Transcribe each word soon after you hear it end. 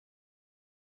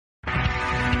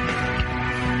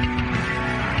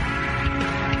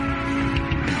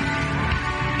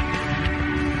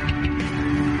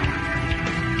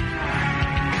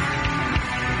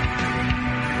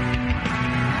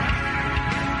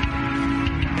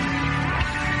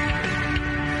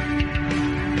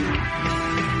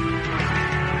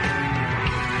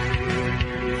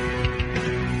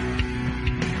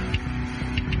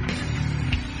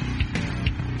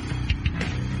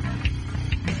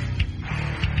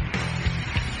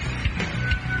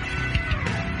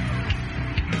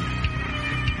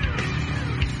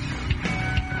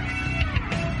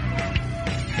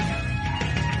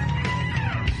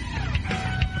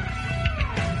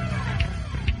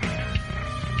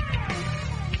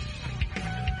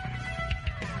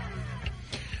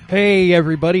Hey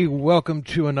everybody, welcome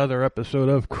to another episode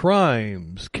of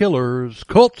Crimes, Killers,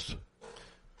 Cults,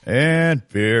 and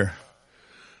beer.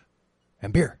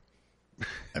 And beer.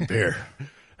 And beer.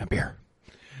 And beer.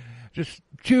 Just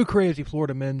two crazy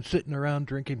Florida men sitting around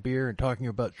drinking beer and talking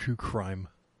about true crime.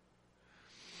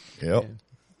 Yep. And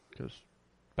just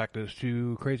back to those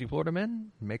two crazy Florida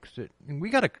men makes it, and we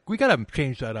gotta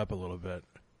change that up a little bit.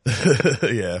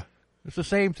 Yeah. It's the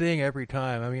same thing every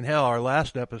time. I mean, hell, our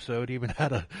last episode even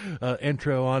had a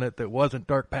intro on it that wasn't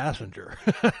Dark Passenger.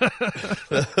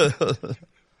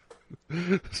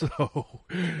 So,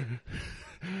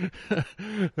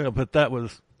 but that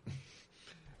was,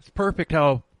 it's perfect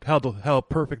how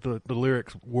perfect the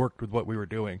lyrics worked with what we were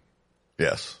doing.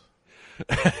 Yes.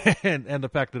 and the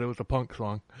fact that it was a punk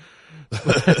song.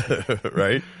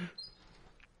 Right?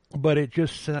 But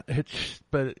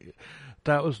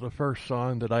that was the first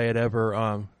song that I had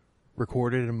ever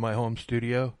recorded in my home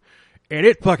studio. And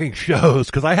it fucking shows,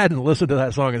 because I hadn't listened to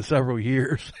that song in several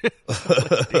years.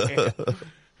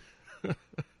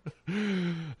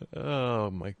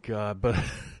 Oh, my God. But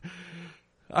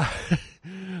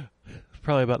it's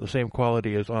probably about the same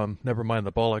quality as Never Mind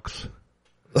the Bollocks.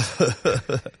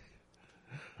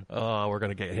 Oh, we're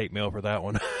going to get hate mail for that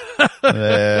one.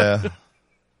 Yeah.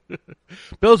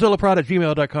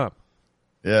 BillZillaProd@gmail.com.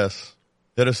 Yes.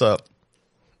 Hit us up.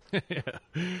 Yeah.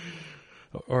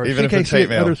 Or even if it's hate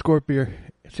mail. _beer.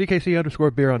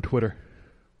 CKC_beer on Twitter.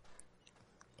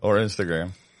 Or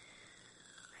Instagram.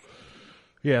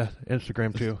 Yeah,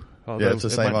 Instagram too. Although yeah, it's the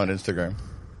same on Instagram.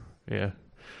 Yeah.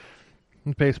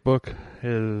 And Facebook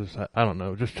is, I don't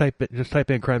know, just type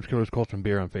in Crimes, Killers, Cults, and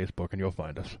Beer on Facebook and you'll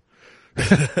find us.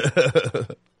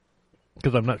 Because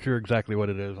I'm not sure exactly what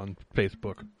it is on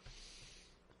Facebook.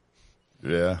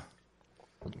 Yeah.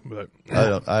 But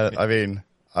I'm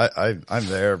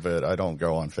there, but I don't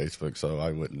go on Facebook, so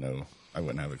I wouldn't know. I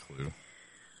wouldn't have a clue.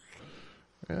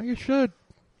 Yeah, you should.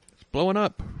 It's blowing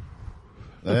up.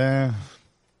 Yeah.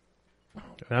 And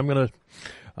I'm gonna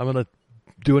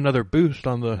do another boost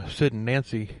on the Sid and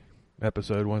Nancy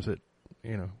episode once it,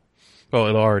 well,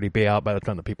 it'll already be out by the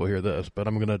time the people hear this, but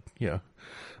I'm gonna do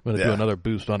another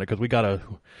boost on it because we got a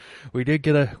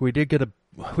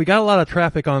lot of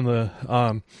traffic on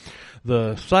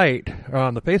the site or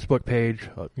on the Facebook page.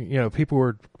 People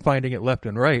were finding it left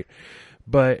and right,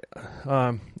 but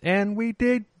and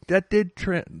that did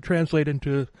translate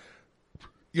into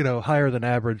higher than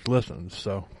average listens.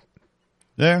 So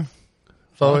yeah,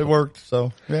 so it worked.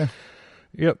 So yeah.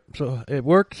 Yep. So it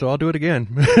worked. So I'll do it again.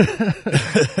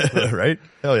 Right?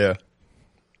 Hell yeah.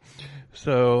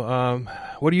 So,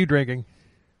 what are you drinking?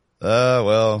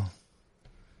 Well,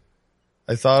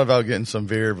 I thought about getting some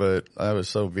beer, but I was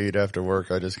so beat after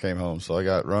work, I just came home. So I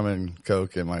got rum and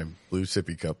Coke in my blue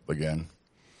sippy cup again.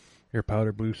 Your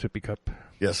powder blue sippy cup.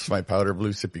 Yes, my powder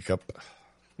blue sippy cup.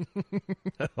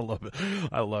 I love it.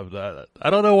 I love that. I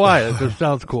don't know why. It just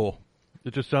sounds cool.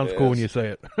 It just sounds cool when you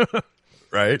say it.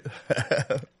 Right?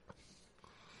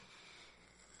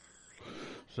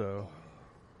 So,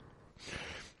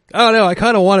 I don't know. I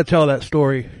kind of want to tell that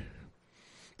story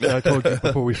that I told you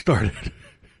before we started.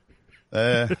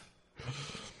 But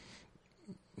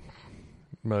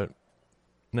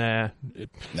nah.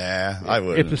 I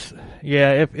wouldn't.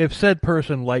 If said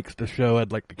person likes the show,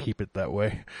 I'd like to keep it that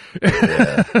way.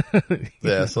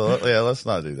 Yeah. So let's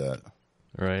not do that.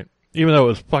 Right. Even though it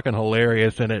was fucking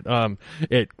hilarious, and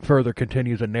it further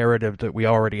continues a narrative that we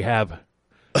already have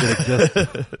that exists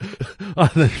on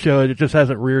the show. It just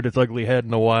hasn't reared its ugly head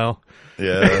in a while.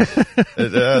 Yeah,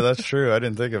 that's true. I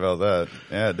didn't think about that.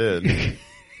 Yeah, it did.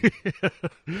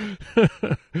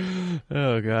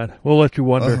 Oh God, we'll let you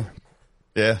wonder.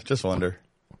 Yeah, just wonder.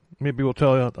 Maybe we'll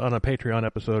tell you on a Patreon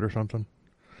episode or something.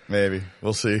 Maybe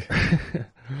we'll see.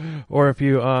 Or if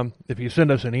you send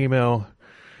us an email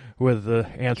with the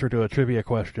answer to a trivia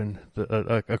question,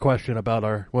 a question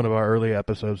about one of our early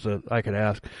episodes that I could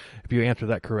ask. If you answer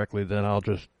that correctly, then I'll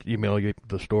just email you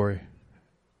the story.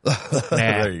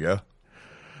 There you go.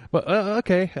 But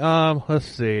okay, let's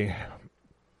see.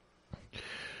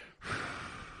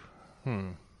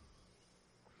 And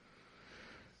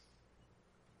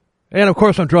of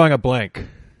course, I'm drawing a blank.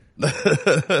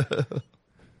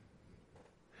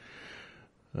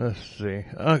 Let's see.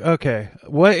 Okay,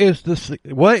 what is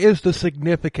the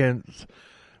significance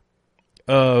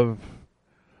of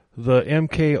the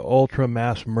MK Ultra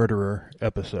mass murderer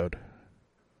episode?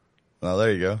 Well,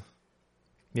 there you go.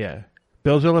 Yeah,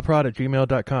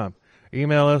 BillZillaProd@gmail.com.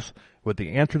 Email us with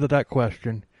the answer to that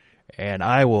question, and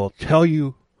I will tell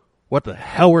you what the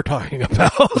hell we're talking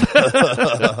about.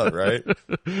 Right?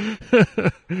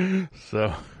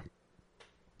 So,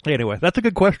 anyway, that's a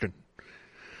good question.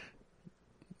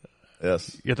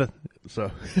 Yes.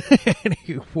 So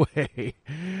anyway,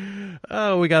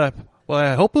 well,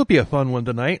 I hope it'll be a fun one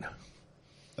tonight.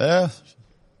 Yeah,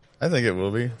 I think it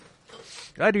will be.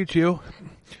 I do too.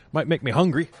 Might make me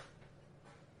hungry.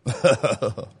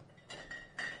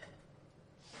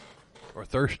 Or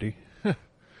thirsty.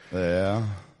 Yeah.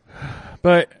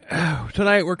 But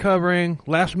tonight we're covering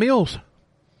last meals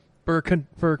for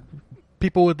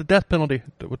people with the death penalty.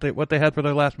 What they had for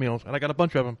their last meals, and I got a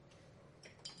bunch of them.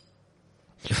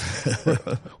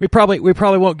 we probably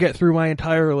won't get through my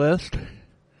entire list,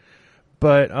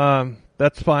 but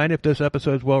that's fine. If this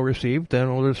episode's well received,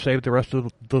 then we'll just save the rest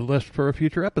of the list for a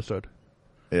future episode.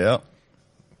 Yeah.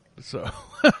 So,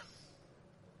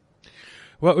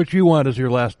 what would you want as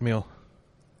your last meal?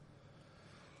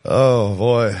 Oh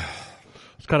boy,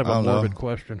 It's kind of a morbid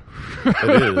question.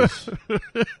 It is.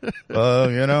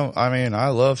 I mean, I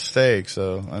love steak,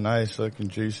 so a nice looking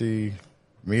juicy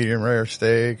medium rare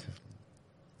steak.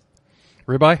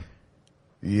 Ribeye?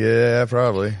 Yeah,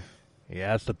 probably.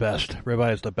 Yeah, it's the best.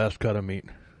 Ribeye is the best cut of meat.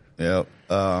 Yep.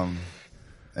 And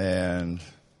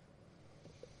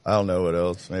I don't know what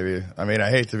else. Maybe. I mean,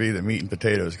 I hate to be the meat and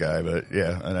potatoes guy, but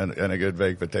yeah, and a good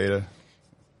baked potato.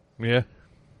 Yeah.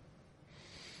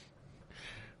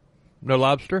 No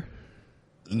lobster?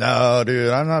 No,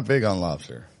 dude, I'm not big on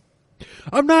lobster.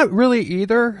 I'm not really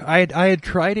either. I had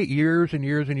tried it years and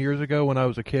years and years ago when I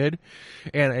was a kid,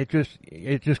 and it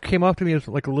just came off to me as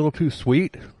like a little too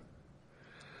sweet.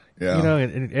 Yeah. You know,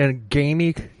 and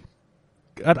gamey.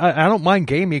 I don't mind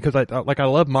gamey because I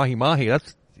love mahi mahi. You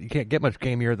can't get much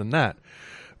gamier than that.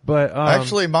 But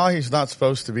actually, mahi's not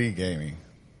supposed to be gamey.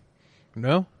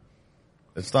 No,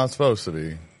 it's not supposed to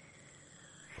be.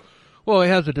 Well, it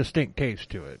has a distinct taste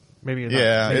to it. Maybe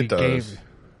it does.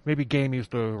 Maybe gamey's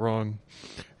the wrong.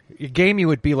 Gamey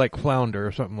would be like flounder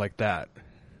or something like that.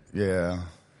 Yeah.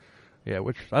 Yeah,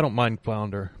 which I don't mind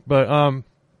flounder, but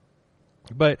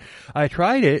I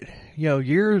tried it,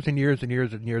 years and years and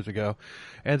years and years ago,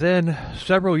 and then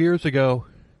several years ago,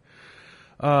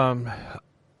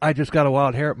 I just got a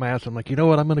wild hair up my ass. I'm like, you know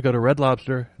what? I'm going to go to Red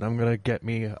Lobster and I'm going to get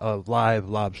me a live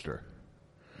lobster.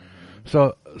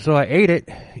 So I ate it.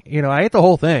 I ate the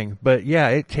whole thing, but yeah,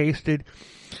 it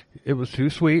was too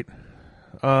sweet.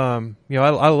 I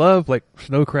love like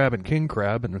snow crab and king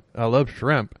crab, and I love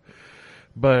shrimp,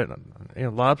 but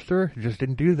lobster just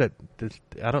didn't do that.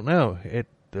 I don't know.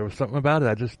 There was something about it.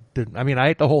 I just didn't. I mean, I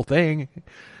ate the whole thing.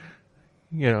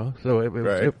 So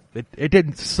it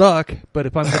didn't suck. But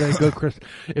if I'm going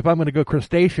to go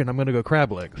crustacean, I'm going to go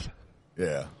crab legs.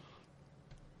 Yeah.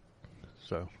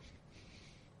 So.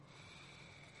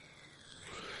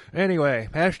 Anyway,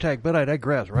 hashtag, but I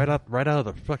digress. Right out of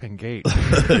the fucking gate.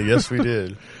 Yes, we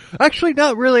did. Actually,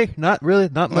 not really. Not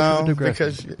much of a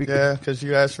digression. Because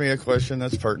you asked me a question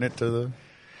that's pertinent to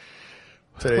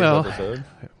today's episode.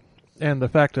 And the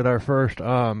fact that our first,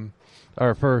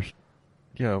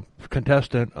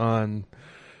 contestant on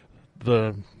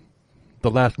the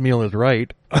last meal is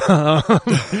right,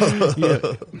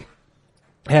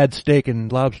 had steak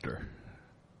and lobster.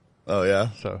 Oh yeah.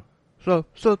 So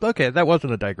okay, that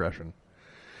wasn't a digression.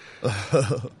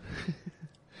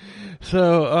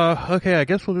 So okay, I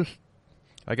guess we'll just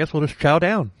chow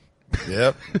down.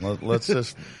 Yep. Let's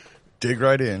just dig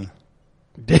right in.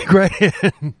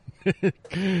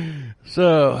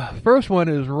 So first one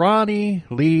is Ronnie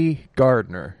Lee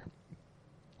Gardner.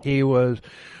 He was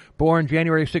born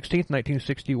January 16th,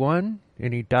 1961,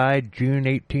 and he died June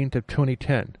 18th of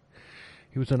 2010.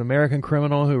 He was an American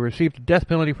criminal who received the death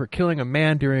penalty for killing a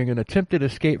man during an attempted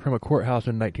escape from a courthouse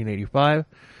in 1985.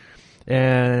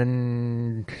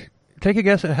 And take a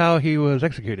guess at how he was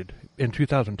executed in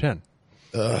 2010.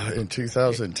 In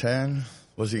 2010?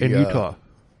 Was he... In Utah.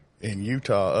 In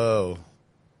Utah,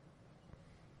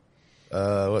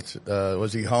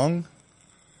 was he hung?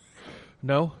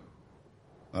 No.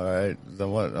 All right.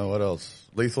 Then what else?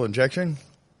 Lethal injection?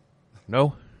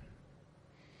 No.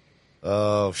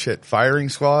 Oh shit! Firing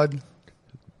squad.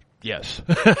 Yes.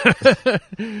 I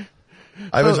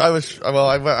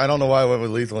don't know why I went with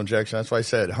lethal injection. That's why I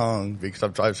said hung, because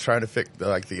I was trying to pick the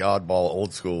oddball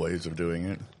old school ways of doing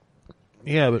it.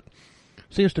 Yeah, but it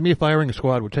seems to me firing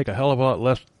squad would take a hell of a lot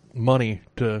less money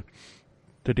to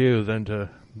do than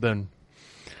the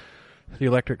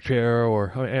electric chair,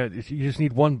 or you just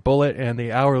need one bullet and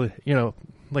the hourly,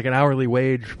 like an hourly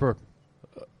wage for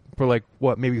like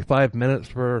what, maybe 5 minutes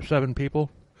for 7 people.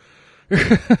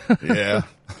 Yeah.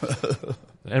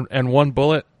 and one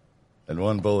bullet. And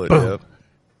one bullet. Boom. Yep.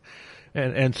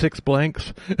 And 6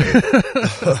 blanks.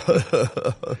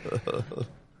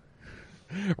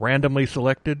 Randomly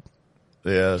selected.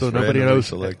 Yeah. So nobody knows.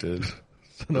 Selected.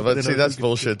 So But see, that's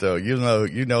bullshit, though. You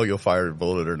know you'll fire a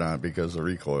bullet or not because of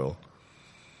recoil.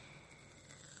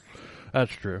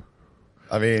 That's true.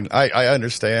 I mean, I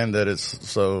understand that it's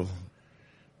so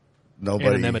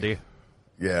nobody. Anonymity.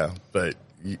 Yeah, but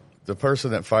the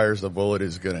person that fires the bullet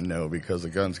is going to know because the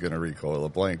gun's going to recoil. A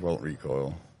blank won't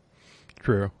recoil.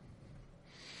 True.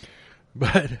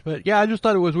 But yeah, I just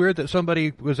thought it was weird that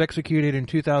somebody was executed in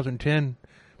 2010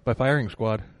 by firing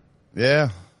squad. Yeah.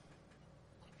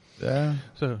 Yeah.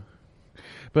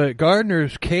 But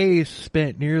Gardner's case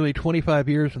spent nearly 25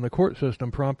 years in the court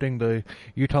system, prompting the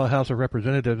Utah House of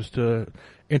Representatives to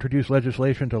introduce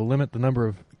legislation to limit the number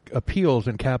of appeals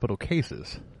in capital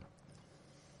cases.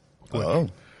 Oh.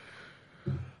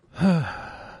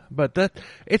 But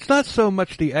it's not so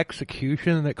much the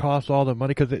execution that costs all the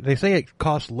money, because they say it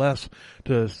costs less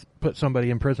to put somebody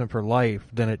in prison for life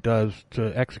than it does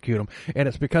to execute them. And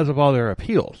it's because of all their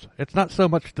appeals. It's not so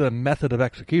much the method of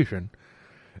execution.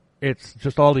 It's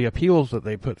just all the appeals that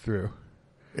they put through.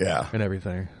 Yeah. And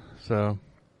everything. So,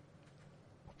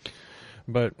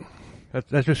 but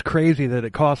that's just crazy that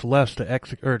it costs less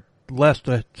to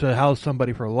to house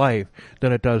somebody for life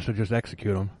than it does to just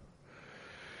execute them.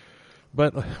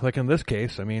 But like in this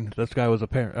case, I mean, this guy was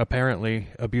apparently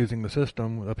abusing the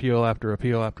system, appeal after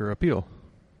appeal after appeal.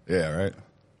 Yeah, right.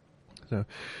 So,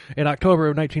 in October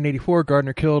of 1984,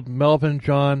 Gardner killed Melvin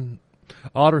John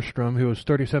Otterstrom, who was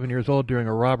 37 years old, during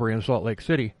a robbery in Salt Lake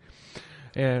City.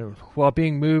 And while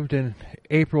being moved in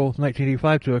April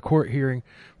 1985 to a court hearing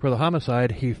for the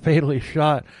homicide, he fatally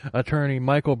shot attorney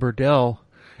Michael Burdell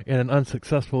in an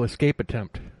unsuccessful escape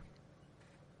attempt.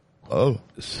 Oh.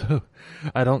 So,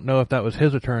 I don't know if that was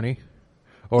his attorney,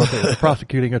 or if it was a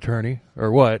prosecuting attorney,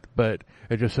 or what, but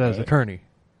it just says attorney.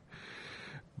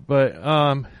 But,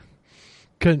 now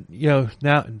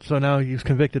he's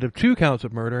convicted of 2 counts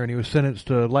of murder, and he was sentenced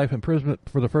to life imprisonment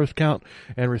for the first count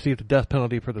and received the death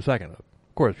penalty for the second.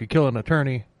 Of course, if you kill an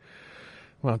attorney,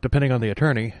 well, depending on the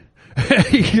attorney,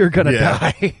 you're gonna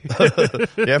die.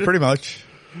 Yeah, pretty much.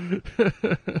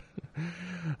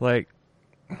 Like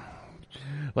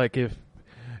if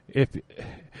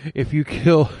you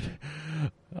killed,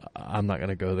 I'm not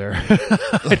gonna go there.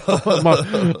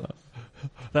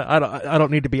 I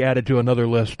don't need to be added to another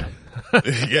list.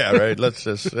 Yeah, right. Let's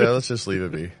just leave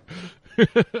it be.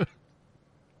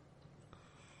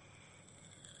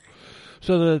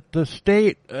 So the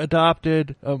state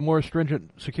adopted more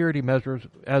stringent security measures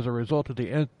as a result of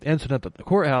the incident at the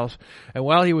courthouse. And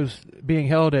while he was being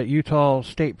held at Utah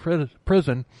State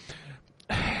Prison,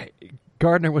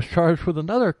 Gardner was charged with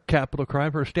another capital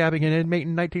crime for stabbing an inmate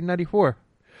in 1994.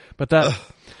 But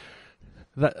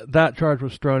that charge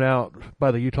was thrown out by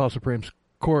the Utah Supreme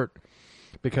Court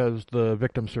because the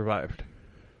victim survived.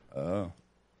 Oh.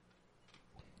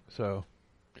 So,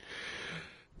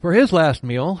 for his last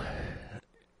meal,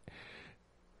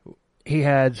 he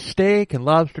had steak and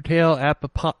lobster tail,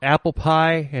 apple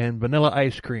pie, and vanilla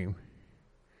ice cream.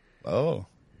 Oh.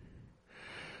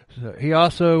 So he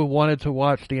also wanted to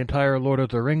watch the entire Lord of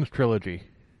the Rings trilogy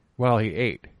while he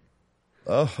ate.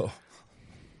 Oh.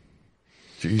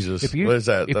 Jesus. What is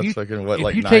that? That's fucking, what,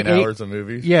 like 9 hours of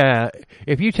movies? Yeah.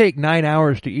 If you take 9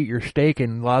 hours to eat your steak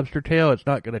and lobster tail, it's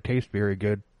not going to taste very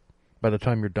good by the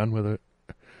time you're done with it.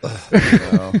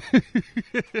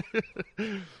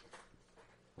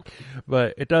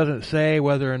 But it doesn't say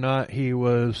whether or not he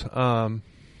was allowed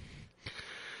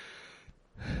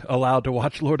to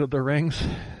watch Lord of the Rings.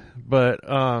 But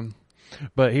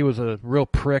he was a real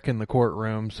prick in the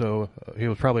courtroom, so he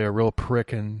was probably a real prick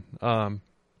to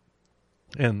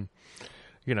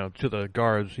the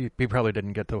guards. He probably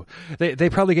didn't get to. They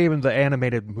probably gave him the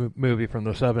animated movie from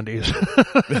the 70s.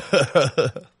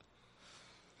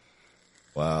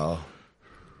 Wow.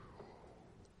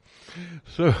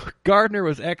 So Gardner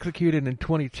was executed in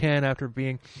 2010 after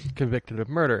being convicted of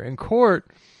murder. In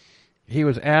court, he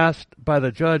was asked by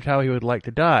the judge how he would like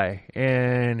to die,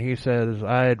 and he says,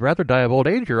 "I'd rather die of old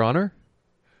age, Your Honor."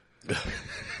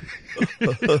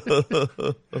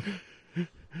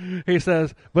 He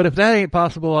says, "But if that ain't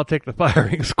possible, I'll take the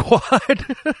firing squad."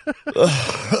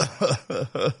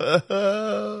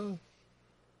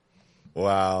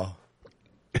 Wow.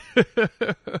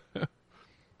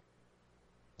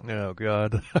 Oh,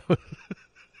 God.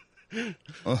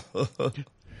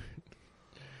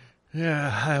 Yeah,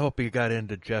 I hope he got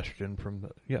indigestion from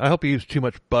I hope he used too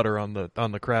much butter on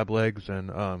the crab legs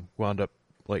and wound up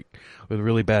with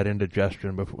really bad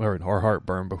indigestion or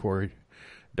heartburn before he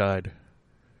died.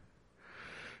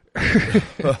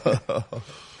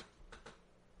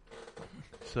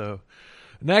 So,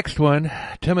 next one,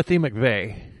 Timothy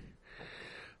McVeigh.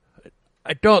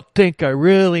 I don't think I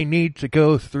really need to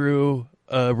go through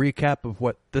a recap of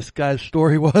what this guy's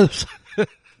story was?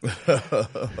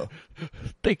 I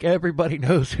think everybody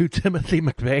knows who Timothy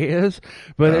McVeigh is,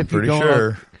 but I'm pretty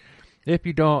sure. If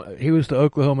you don't, he was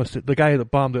the guy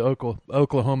that bombed the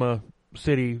Oklahoma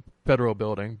City Federal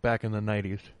Building back in the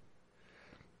 90s.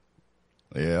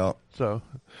 Yeah.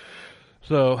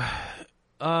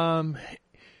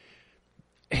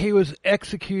 He was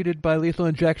executed by lethal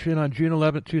injection on June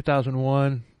 11th,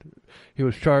 2001. He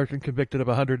was charged and convicted of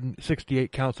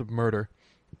 168 counts of murder,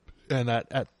 and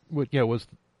that was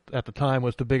at the time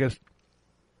was the biggest.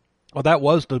 Well, that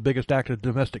was the biggest act of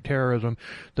domestic terrorism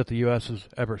that the U.S. has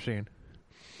ever seen.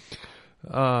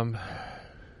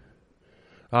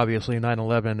 Obviously,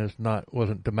 9/11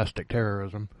 wasn't domestic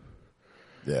terrorism.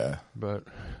 Yeah. But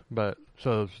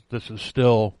so this is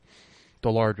still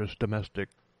the largest domestic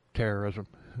terrorism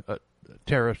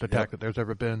terrorist attack that there's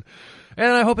ever been,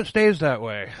 and I hope it stays that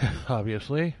way.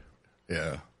 Obviously.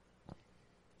 Yeah.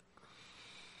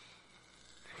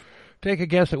 Take a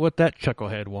guess at what that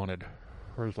chucklehead wanted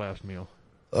for his last meal.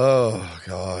 Oh,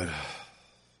 God.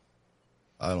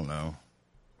 I don't know.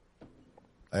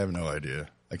 I have no idea.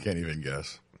 I can't even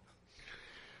guess.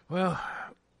 Well,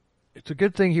 it's a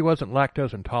good thing he wasn't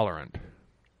lactose intolerant.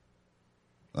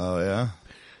 Oh, yeah?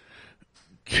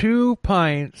 2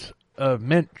 pints of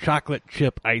mint chocolate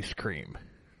chip ice cream.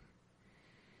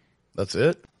 That's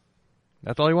it?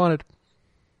 That's all he wanted.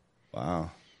 Wow.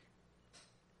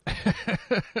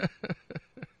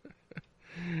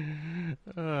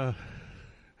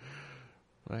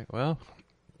 Well,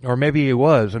 or maybe he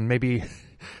was, and maybe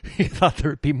he thought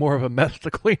there would be more of a mess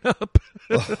to clean up.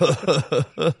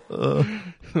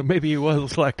 Maybe he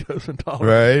was lactose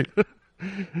intolerant. Right?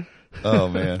 Oh,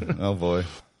 man. Oh, boy.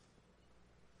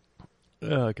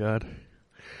 Oh, God.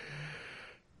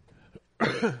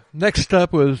 Next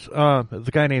up was a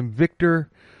guy named Victor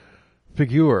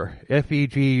Feguer,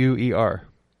 Feguer.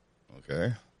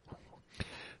 Okay.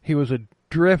 He was a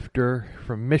drifter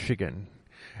from Michigan,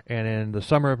 and in the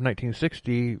summer of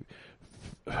 1960,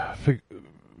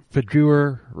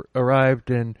 Feguer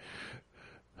arrived in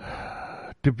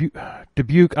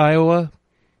Dubuque, Iowa,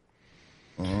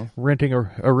 renting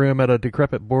a room at a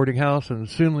decrepit boarding house, and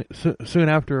soon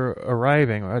after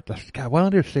arriving, God, why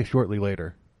don't you say shortly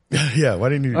later? Yeah, why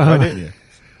didn't you?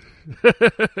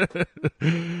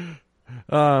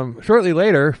 Shortly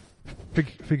later,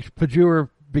 Feguer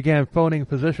began phoning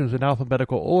physicians in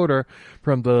alphabetical order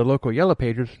from the local Yellow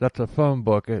Pages. That's a phone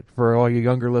book. For all you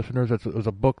younger listeners, it was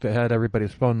a book that had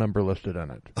everybody's phone number listed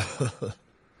in it.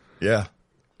 Yeah.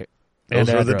 And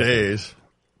those were the days.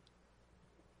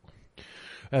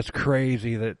 That's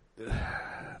crazy that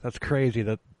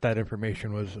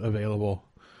information was available.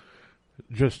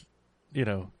 Just,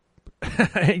 and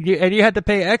you had to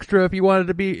pay extra if you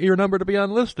wanted your number to be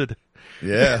unlisted.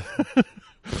 Yeah.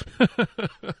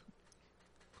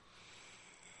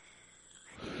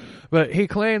 But he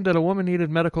claimed that a woman needed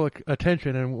medical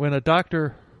attention, and when a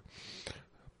Dr.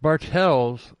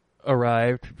 Bartels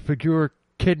arrived, Feguer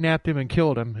kidnapped him and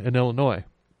killed him in Illinois.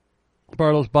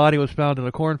 Bartels' body was found in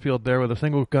a cornfield there with a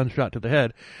single gunshot to the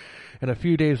head, and a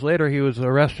few days later he was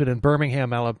arrested in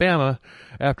Birmingham, Alabama,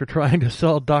 after trying to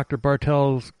sell Dr.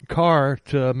 Bartels' car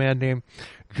to a man named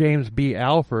James B.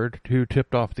 Alford, who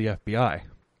tipped off the FBI.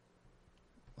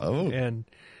 Oh. And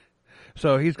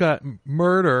so he's got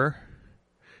murder,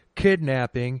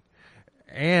 kidnapping,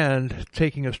 and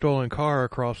taking a stolen car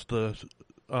across state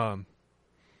lines.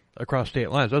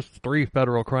 That's 3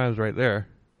 federal crimes right there.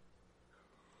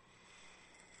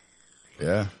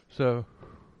 Yeah. So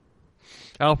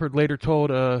Alford later told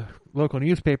a local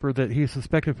newspaper that he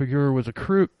suspected Feguer was a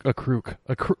crook.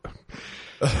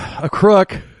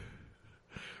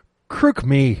 Crook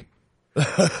me.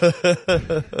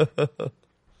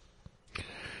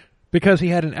 Because he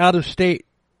had an out-of-state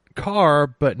car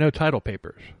but no title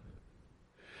papers.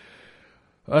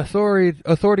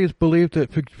 Authorities believed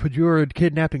that Feguer had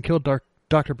kidnapped and killed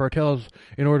Dr. Bartels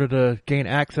in order to gain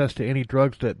access to any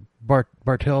drugs that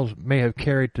Bartels may have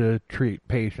carried to treat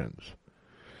patients.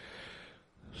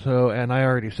 So, and I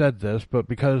already said this, but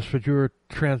because Feguer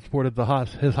transported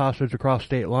his hostage across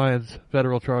state lines,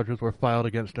 federal charges were filed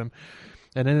against him.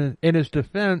 And in his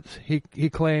defense, he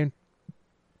claimed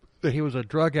that he was a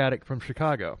drug addict from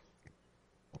Chicago.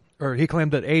 Or he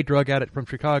claimed that a drug addict from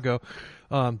Chicago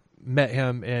met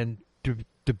him in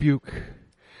Dubuque,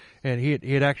 and he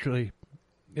had actually,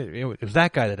 it was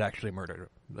that guy that actually murdered him.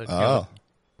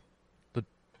 The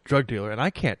drug dealer. And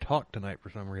I can't talk tonight for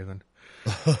some reason.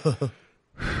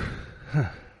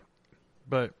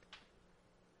 But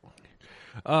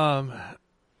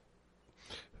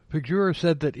Feguer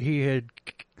said that he had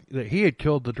that he had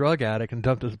killed the drug addict and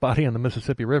dumped his body in the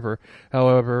Mississippi River.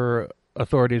 However,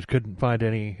 authorities couldn't find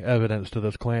any evidence to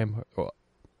this claim,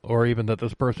 or even that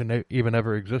this person even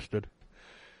ever existed.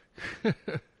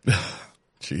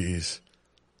 Jeez.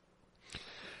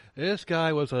 This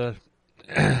guy was a...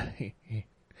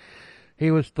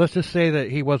 he was, let's just say that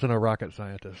he wasn't a rocket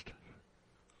scientist.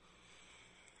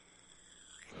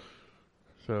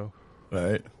 So...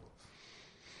 Right.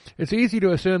 It's easy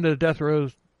to assume that a death row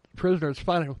prisoner's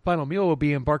final meal will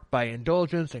be embarked by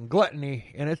indulgence and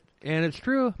gluttony, and it's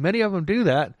true. Many of them do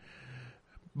that,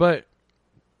 but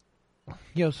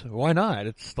so why not?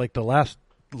 It's like the last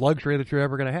luxury that you're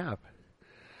ever going to have.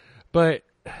 But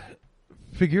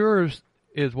Figueres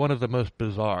is one of the most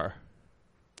bizarre.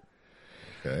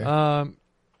 Okay.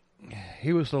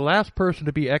 He was the last person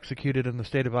to be executed in the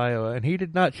state of Iowa, and he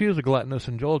did not choose a gluttonous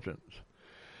indulgence.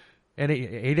 And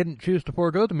he didn't choose to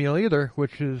forego the meal either,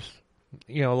 which is,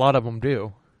 a lot of them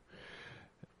do.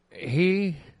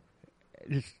 He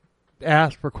just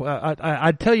asked for...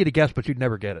 I'd tell you to guess, but you'd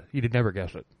never get it. You'd never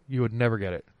guess it. You would never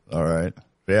get it. All right.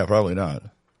 Yeah, probably not.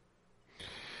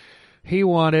 He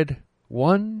wanted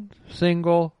one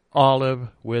single olive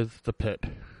with the pit.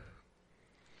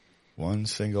 One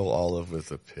single olive with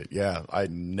the pit. Yeah, I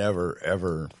never,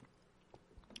 ever...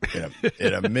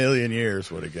 In a million years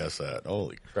would have guessed that.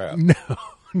 Holy crap.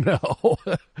 No.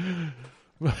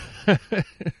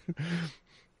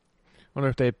 Wonder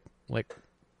if they,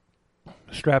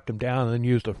 strapped him down and then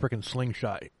used a freaking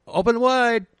slingshot. Open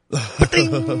wide!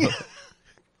 Because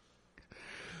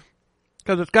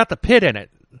it's got the pit in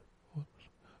it.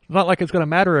 It's not like it's going to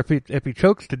matter if he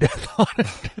chokes to death on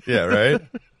it. Yeah, right?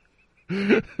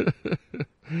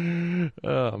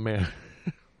 Oh, man.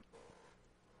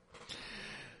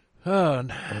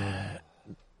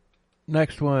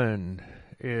 Next one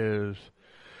is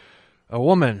a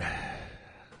woman,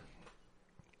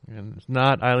 and it's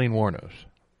not Eileen Wuornos.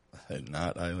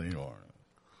 Not Eileen Wuornos.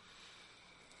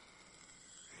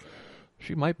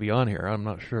 She might be on here. I'm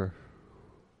not sure,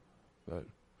 but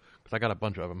because I got a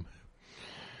bunch of them.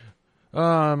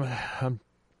 I'm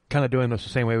kind of doing this the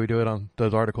same way we do it on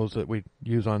those articles that we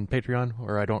use on Patreon,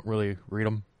 where I don't really read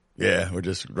them. Yeah, we're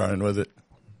just running with it.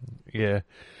 Yeah.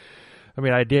 I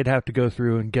mean, I did have to go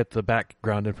through and get the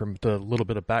little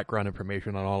bit of background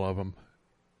information on all of them,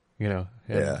 Yeah.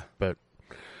 But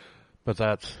but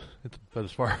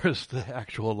as far as the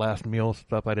actual last meal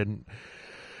stuff, I didn't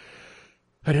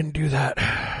do that.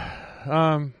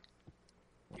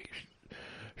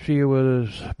 She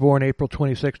was born April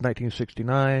 26,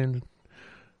 1969.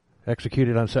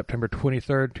 Executed on September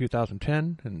 23rd,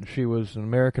 2010, and she was an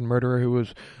American murderer who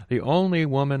was the only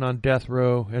woman on death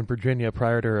row in Virginia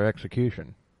prior to her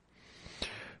execution.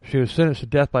 She was sentenced to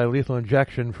death by lethal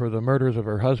injection for the murders of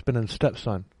her husband and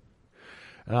stepson.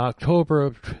 In October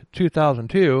of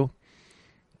 2002,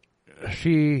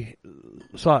 she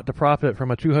sought to profit from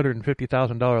a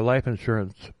 $250,000 life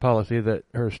insurance policy that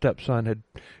her stepson had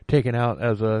taken out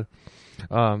as a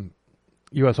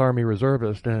U.S. Army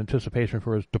reservist in anticipation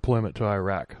for his deployment to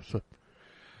Iraq. So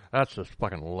that's just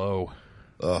fucking low.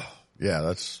 Oh, yeah,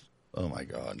 that's... Oh, my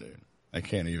God, dude. I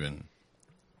can't even...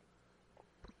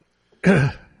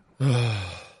 Yeah,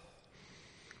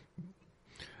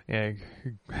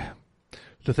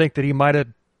 to think that he might have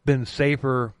been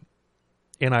safer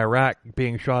in Iraq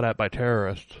being shot at by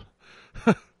terrorists.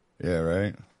 Yeah,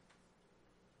 right?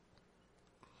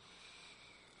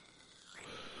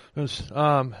 In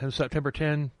September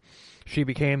 10, she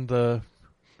became the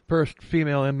first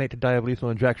female inmate to die of lethal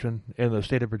injection in the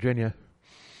state of Virginia.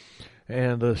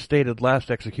 And the state had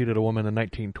last executed a woman in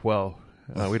 1912.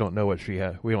 We don't know what she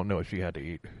had. We don't know what she had to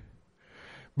eat.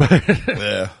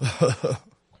 Yeah.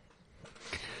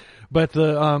 But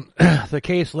the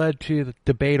case led to the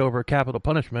debate over capital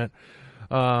punishment.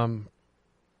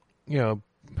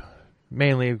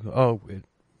 Mainly,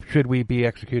 should we be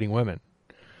executing women?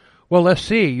 Well, let's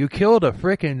see. You killed a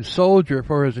frickin' soldier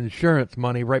for his insurance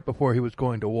money right before he was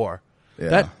going to war.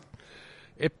 Yeah.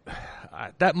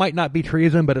 That might not be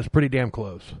treason, but it's pretty damn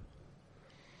close.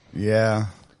 Yeah.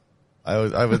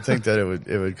 I would think that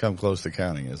it would come close to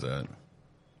counting as that.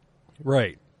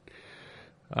 Right.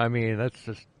 I mean, that's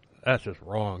just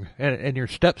wrong. And your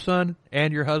stepson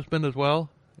and your husband as well.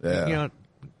 Yeah.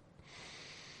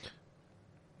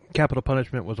 Capital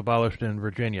punishment was abolished in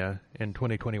Virginia in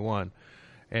 2021.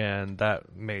 And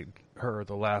that made her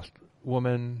the last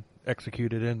woman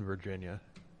executed in Virginia.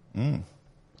 Mm.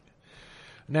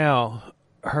 Now,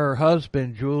 her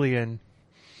husband, Julian,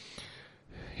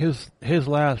 his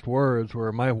last words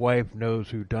were, "My wife knows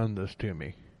who done this to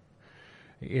me."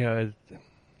 He had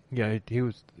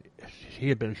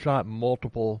been shot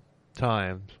multiple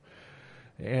times,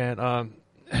 And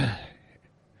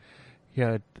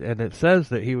yeah, and it says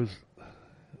that he was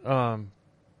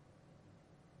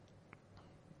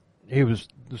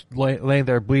just laying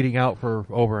there bleeding out for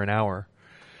over an hour.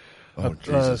 Oh,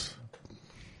 Jesus.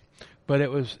 But it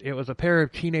was a pair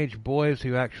of teenage boys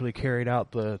who actually carried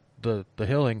out the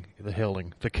killing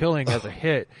as a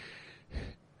hit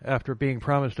after being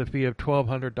promised a fee of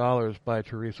 $1,200 by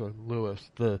Teresa Lewis,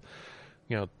 the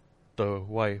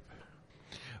wife.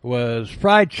 Was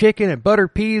fried chicken and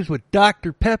buttered peas with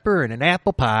Dr. Pepper and an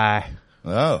apple pie.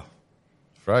 Oh,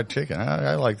 fried chicken.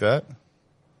 I like that.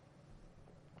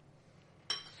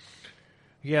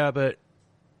 Yeah, but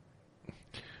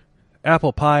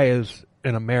apple pie is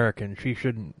an American. She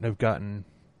shouldn't have gotten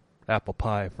apple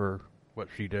pie for what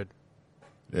she did.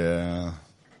 Yeah.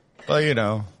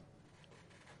 Well,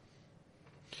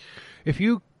 if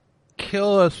you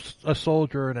kill a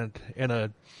soldier in a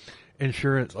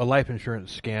life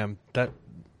insurance scam, that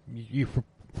you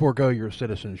forego your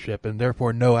citizenship, and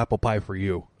therefore no apple pie for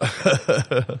you.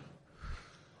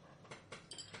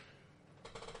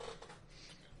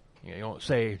 You don't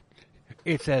say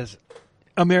it's as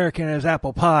American as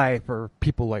apple pie for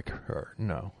people like her.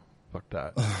 No, fuck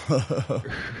that.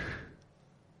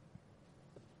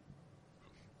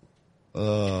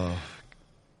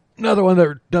 Another one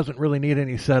that doesn't really need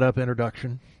any setup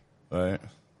introduction. Right.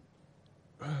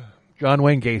 John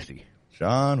Wayne Gacy.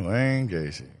 John Wayne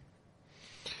Gacy.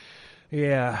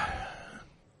 Yeah.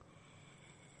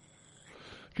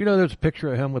 Do you know there's a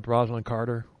picture of him with Rosalind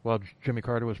Carter while Jimmy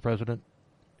Carter was president?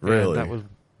 Really? And that was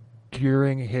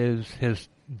during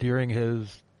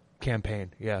his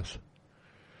campaign. Yes.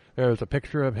 There was a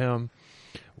picture of him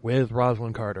with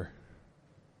Rosalind Carter.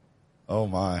 Oh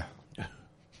my.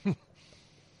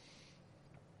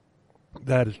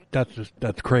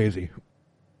 That's crazy.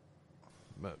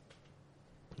 But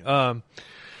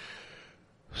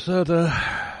so the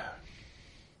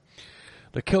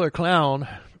killer clown,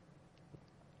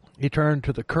 he turned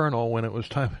to the colonel when it was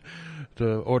time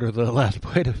to order the last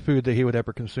plate of food that he would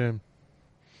ever consume.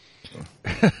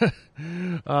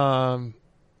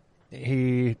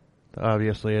 He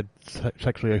obviously had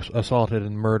sexually assaulted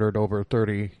and murdered over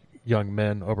 30 young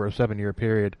men over a 7-year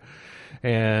period,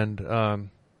 and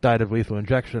died of lethal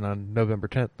injection on November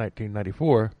 10th,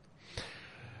 1994.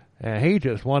 And he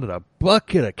just wanted a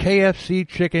bucket of KFC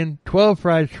chicken, 12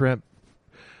 fried shrimp,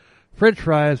 French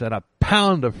fries, and a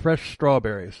pound of fresh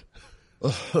strawberries.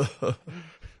 A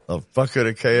bucket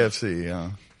of KFC, huh?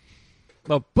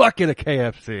 A bucket of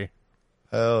KFC.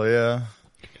 Hell yeah.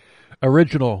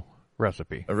 Original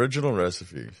recipe. Original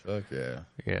recipe. Fuck yeah.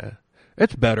 Yeah.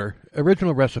 It's better.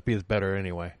 Original recipe is better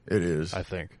anyway. It is. I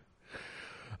think.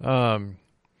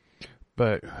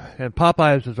 But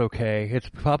Popeyes is okay.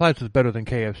 Popeyes is better than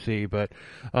KFC, but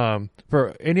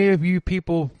for any of you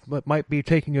people that might be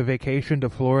taking a vacation to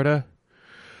Florida,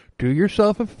 do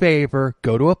yourself a favor,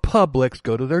 go to a Publix,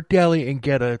 go to their deli, and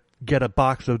get a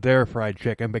box of their fried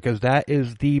chicken, because that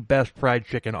is the best fried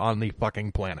chicken on the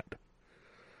fucking planet.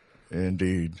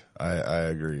 Indeed. I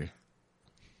agree.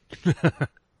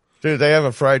 Dude, they have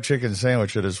a fried chicken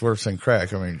sandwich that is worse than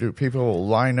crack. I mean, dude, people will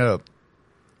line up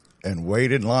and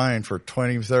wait in line for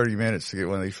 20, 30 minutes to get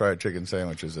one of these fried chicken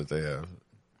sandwiches that they have.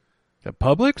 At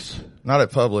Publix? Not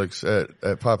at Publix, at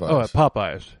Popeyes. Oh, at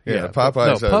Popeyes. Yeah,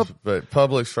 Popeyes but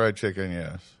Publix fried chicken,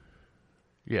 yes.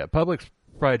 Yeah, Publix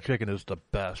fried chicken is the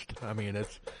best. I mean,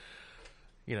 it's,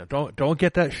 don't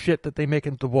get that shit that they make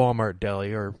in the Walmart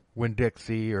deli or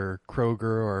Winn-Dixie or Kroger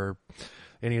or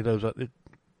any of those.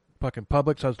 Fucking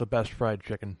Publix has the best fried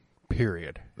chicken.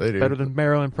 Period. They do. Better than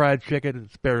Maryland fried chicken.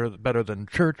 It's better than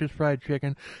Church's fried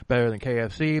chicken. Better than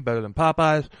KFC. Better than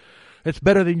Popeyes. It's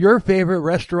better than your favorite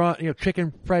restaurant,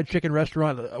 fried chicken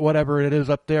restaurant, whatever it is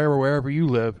up there or wherever you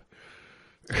live.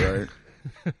 Right.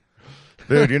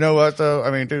 Dude, you know what though?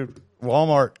 I mean, dude,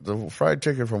 Walmart, the fried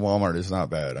chicken from Walmart is not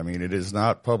bad. I mean, it is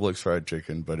not Publix fried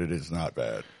chicken, but it is not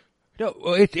bad. No,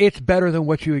 it's better than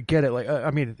what you would get at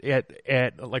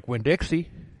like Winn-Dixie.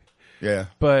 Yeah.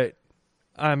 But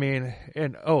I mean,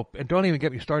 and don't even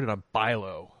get me started on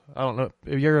Bi-Lo. I don't know.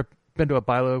 Have you ever been to a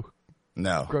Bi-Lo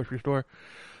No. grocery store?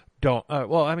 Don't.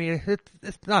 Well, I mean,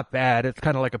 it's not bad. It's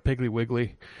kind of like a Piggly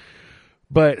Wiggly.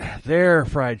 But their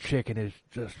fried chicken is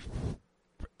just,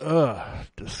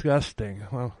 disgusting.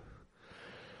 Well,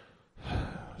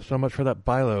 so much for that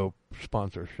Bi-Lo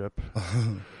sponsorship.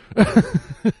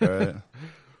 Right.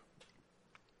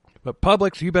 But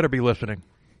Publix, you better be listening.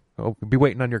 I'll be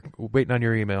waiting on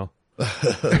your email.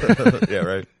 Yeah,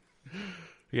 right.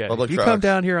 Yeah, Publix if you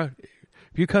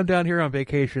come down here on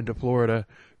vacation to Florida,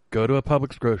 go to a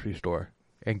Publix grocery store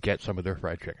and get some of their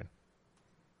fried chicken.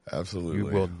 Absolutely. You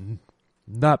will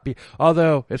not be,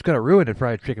 although it's going to ruin the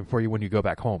fried chicken for you when you go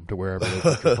back home to wherever it is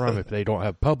that you're from if they don't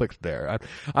have Publix there.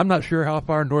 I'm not sure how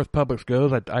far north Publix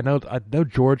goes. I know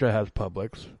Georgia has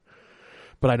Publix,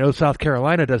 but I know South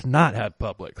Carolina does not have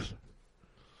Publix.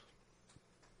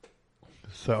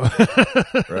 So,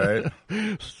 Right.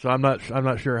 So I'm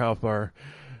not sure how far,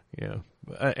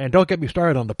 and don't get me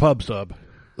started on the pub sub.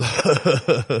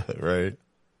 Right.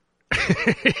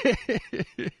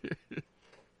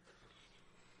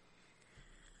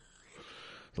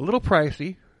 It's a little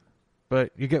pricey,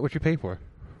 but you get what you pay for.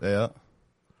 Yeah.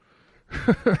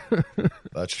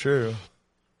 That's true.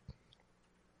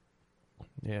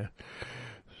 Yeah.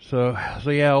 So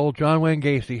yeah, old John Wayne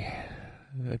Gacy.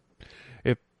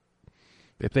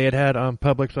 If they had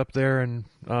Publix up there in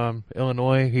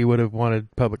Illinois, he would have wanted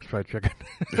Publix fried chicken.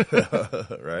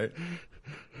 Right.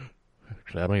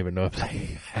 Actually, I don't even know if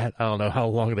they had. I don't know how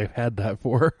long they've had that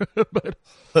for, but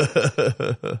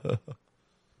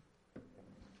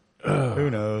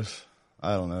who knows?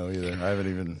 I don't know either. I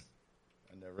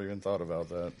never even thought about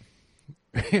that.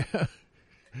 Yeah.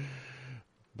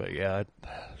 But yeah,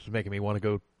 it's making me want to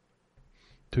go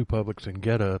to Publix and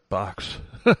get a box.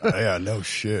 Yeah, no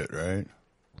shit, right?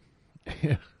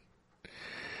 Yeah.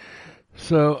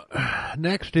 So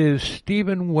next is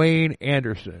Stephen Wayne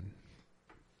Anderson.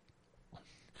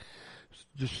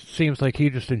 Just seems like he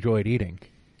just enjoyed eating.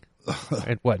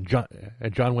 And what?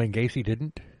 John Wayne Gacy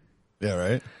didn't? Yeah,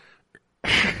 right.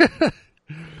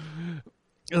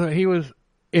 He was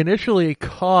initially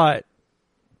caught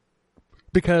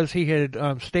because he had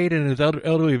stayed in his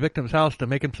elderly victim's house to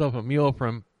make himself a meal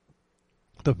from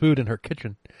the food in her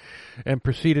kitchen, and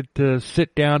proceeded to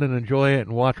sit down and enjoy it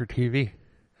and watch her TV.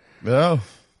 Oh,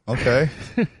 okay.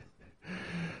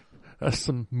 That's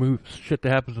some shit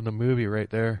that happens in the movie right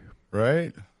there.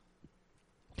 Right.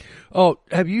 Oh,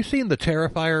 have you seen the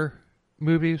Terrifier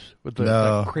movies with the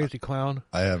No, crazy clown?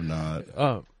 I have not.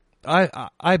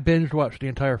 I binge watched the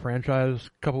entire franchise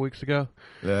a couple weeks ago.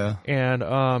 Yeah.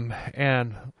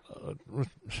 And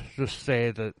let's just say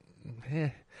that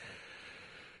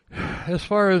as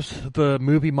far as the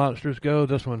movie monsters go,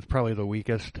 this one's probably the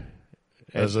weakest.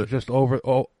 Is it? Just over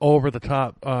the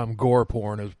top gore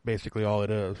porn is basically all it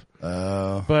is.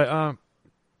 But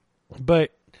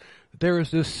there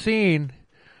was this scene,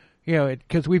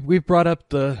 because we've brought up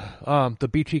the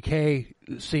BTK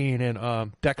scene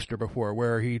in Dexter before,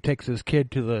 where he takes his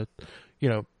kid to the,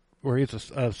 where he's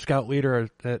a scout leader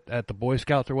at the Boy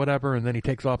Scouts or whatever, and then he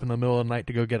takes off in the middle of the night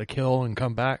to go get a kill and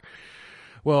come back.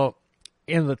 Well,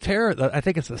 in I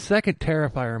think it's the second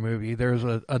Terrifier movie, there's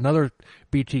another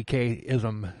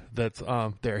BTK-ism that's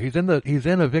there. He's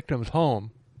in a victim's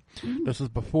home. This is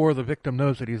before the victim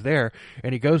knows that he's there,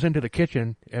 and he goes into the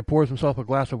kitchen and pours himself a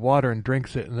glass of water and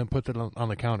drinks it, and then puts it on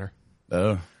the counter.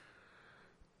 Oh.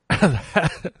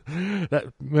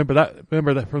 Remember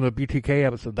that from the BTK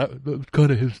episode. That was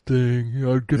kind of his thing.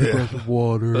 I'd get a glass of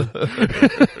water.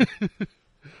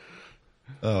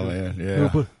 Oh man,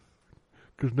 yeah.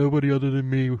 Because nobody other than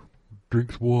me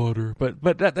drinks water. But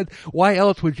that why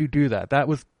else would you do that? That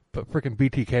was a freaking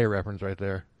BTK reference right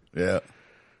there. Yeah.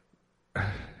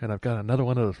 And I've got another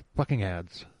one of those fucking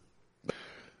ads.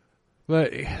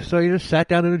 But so he just sat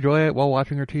down and enjoyed it while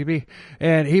watching her TV.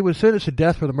 And he was sentenced to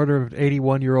death for the murder of an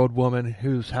 81-year-old woman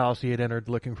whose house he had entered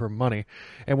looking for money.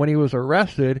 And when he was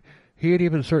arrested, he had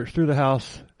even searched through the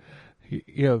house,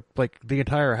 like the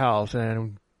entire house,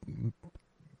 and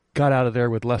got out of there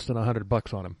with less than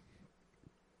 $100 on him.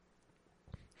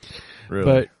 Really?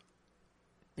 But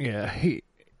yeah, he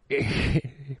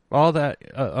all that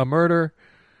a murder,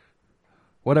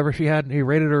 whatever she had, he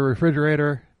raided her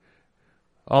refrigerator,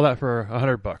 all that for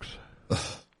 $100,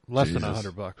 less than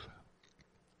 $100.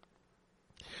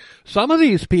 Some of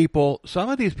these people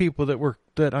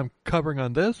that I'm covering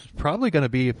on this probably going to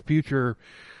be a future,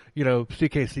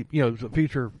 CKC,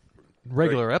 future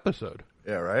regular episode.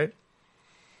 Yeah, right.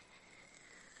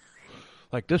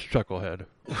 Like this chucklehead.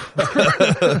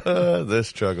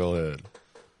 This chucklehead.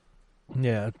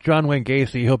 Yeah, John Wayne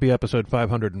Gacy, he'll be episode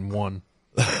 501.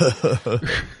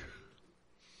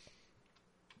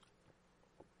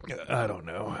 I don't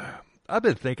know. I've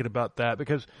been thinking about that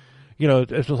because,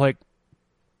 it's just like,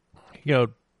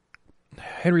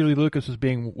 Henry Lee Lucas is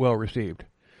being well received.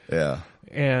 Yeah.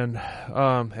 And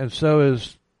so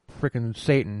is frickin'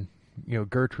 Satan,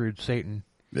 Gertrude Satan.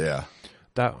 Yeah.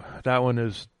 That one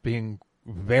is being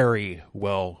very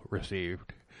well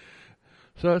received.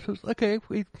 So it's just, okay,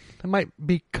 I might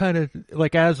be kind of,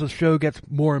 like, as the show gets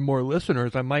more and more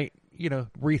listeners, I might,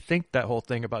 rethink that whole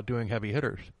thing about doing heavy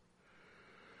hitters.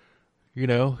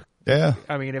 Yeah.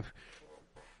 I mean,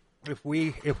 if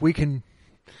we can,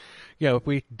 if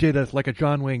we did like a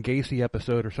John Wayne Gacy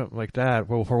episode or something like that,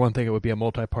 well, for one thing, it would be a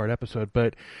multi-part episode,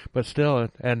 but still,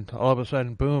 and all of a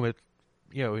sudden, boom,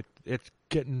 it's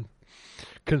getting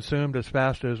consumed as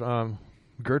fast as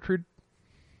Gertrude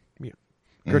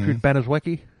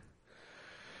Banaszewski.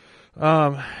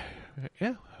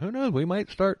 Yeah, who knows? We might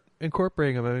start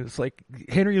incorporating them. I mean, it's like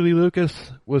Henry Lee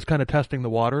Lucas was kind of testing the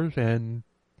waters, and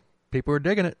people were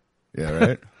digging it. Yeah,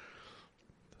 right.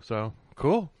 So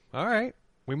cool. All right,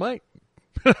 we might.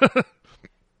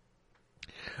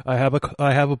 I have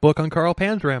a book on Carl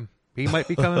Panzram. He might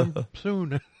be coming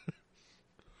soon.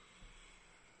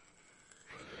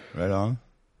 Right on.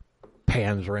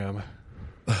 Panzram.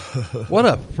 What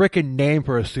a freaking name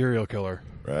for a serial killer.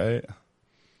 Right.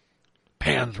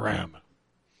 Panzram.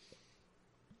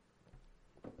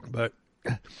 But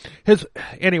this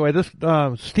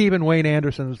Stephen Wayne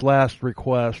Anderson's last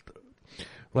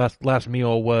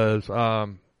meal was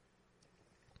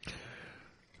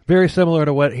very similar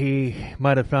to what he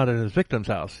might have found in his victim's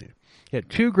house. He had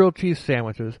 2 grilled cheese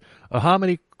sandwiches, a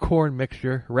hominy corn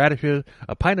mixture, radishes,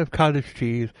 a pint of cottage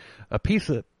cheese, a piece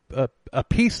of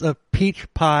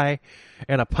peach pie,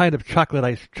 and a pint of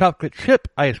chocolate chip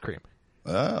ice cream.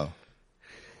 Oh.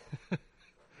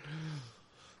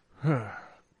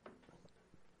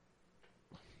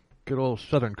 Good old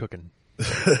Southern cooking.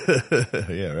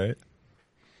 Yeah, right.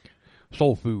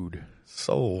 Soul food.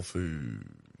 Soul food.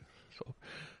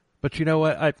 But you know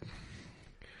what?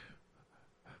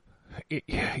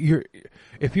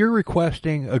 If you're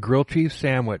requesting a grilled cheese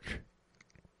sandwich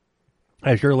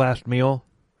as your last meal,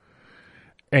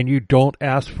 and you don't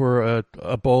ask for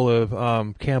a bowl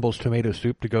of Campbell's tomato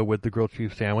soup to go with the grilled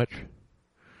cheese sandwich,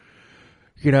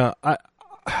 you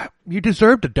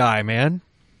deserve to die, man.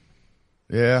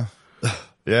 Yeah.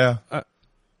 Yeah.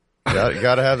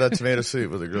 Got to have that tomato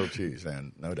soup with the grilled cheese,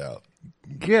 man. No doubt.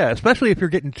 Yeah, especially if you're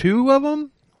getting 2 of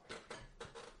them.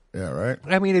 Yeah, right.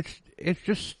 I mean, it's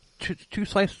just 2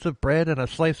 slices of bread and a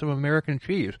slice of American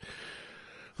cheese.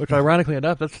 Which, ironically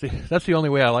enough, that's the only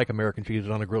way I like American cheese, is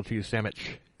on a grilled cheese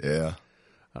sandwich. Yeah.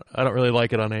 I don't really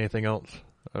like it on anything else.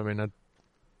 I mean, like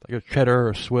a cheddar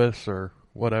or Swiss or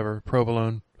whatever,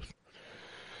 provolone.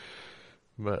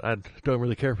 But I don't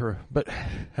really care for. But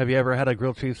have you ever had a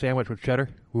grilled cheese sandwich with cheddar?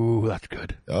 Ooh, that's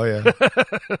good. Oh yeah,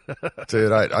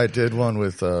 dude. I did one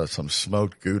with some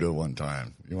smoked Gouda one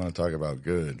time. You want to talk about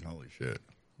good? Holy shit!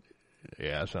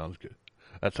 Yeah, that sounds good.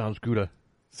 That sounds Gouda.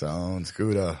 Sounds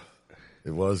Gouda.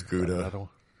 It was Gouda.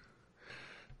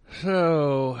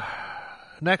 So,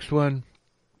 next one.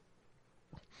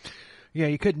 Yeah,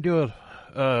 you couldn't do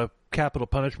a capital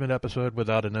punishment episode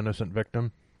without an innocent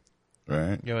victim.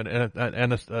 Right.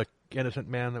 An innocent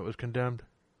man that was condemned.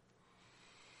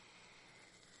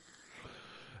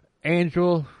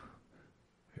 Angel,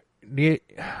 Nieves.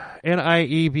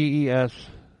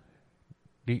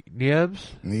 Neves?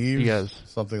 Diaz.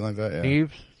 Something like that, yeah.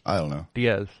 Neves? I don't know.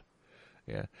 Diaz.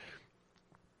 Yeah.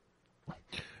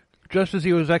 Just as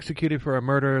he was executed for a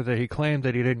murder that he claimed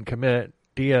that he didn't commit,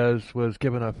 Diaz was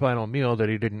given a final meal that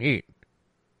he didn't eat.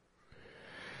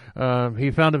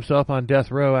 He found himself on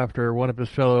death row after one of his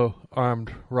fellow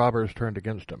armed robbers turned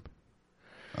against him.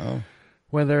 Oh.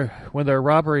 When their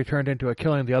robbery turned into a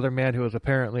killing, the other man, who was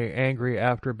apparently angry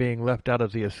after being left out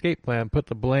of the escape plan, put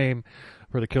the blame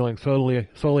for the killing solely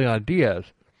on Diaz.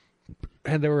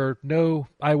 And there were no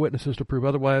eyewitnesses to prove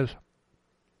otherwise.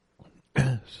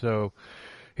 So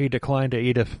he declined to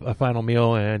eat a final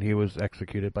meal, and he was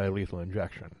executed by lethal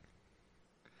injection.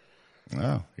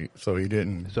 Oh, so he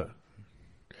didn't.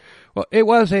 Well, it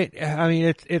was I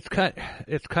mean, it's kind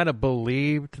of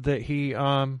believed that he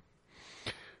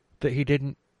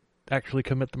didn't actually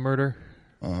commit the murder,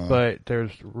 but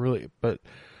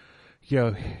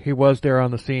he was there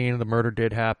on the scene. The murder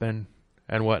did happen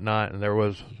and whatnot, and there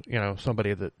was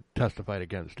somebody that testified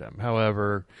against him.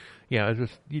 However, it's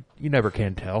just you never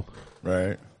can tell.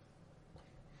 Right.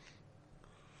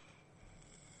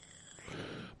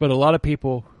 But a lot of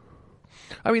people,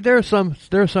 I mean, there are some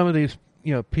of these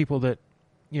people that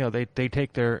they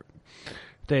take their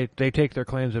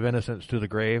claims of innocence to the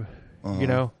grave,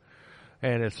 and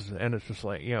it's just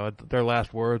like their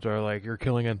last words are like, "You're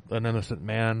killing an innocent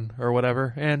man" or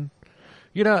whatever. And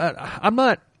I'm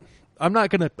not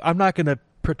gonna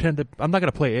pretend to. I'm not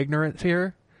gonna play ignorance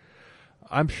here.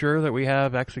 I'm sure that we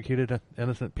have executed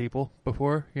innocent people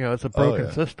before. It's a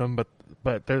broken system,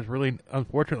 but there's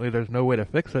unfortunately, there's no way to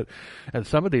fix it. And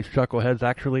some of these chuckleheads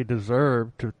actually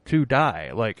deserve to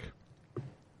die. Like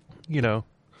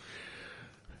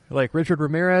Richard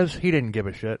Ramirez, he didn't give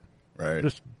a shit. Right.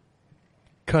 Just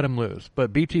cut him loose.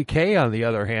 But BTK, on the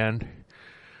other hand,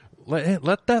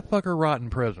 let that fucker rot in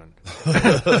prison.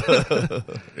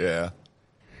 Yeah.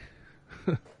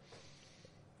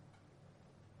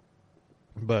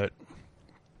 But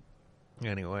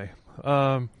anyway,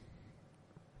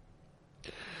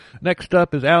 next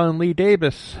up is Alan Lee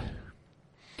Davis.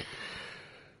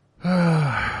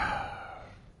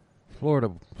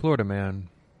 Florida man.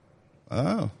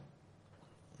 Oh. Of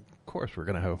course we're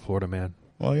going to have a Florida man.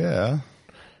 Well, yeah.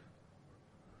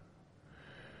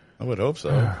 I would hope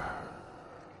so.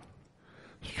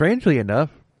 Strangely enough,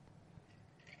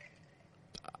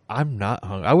 I'm not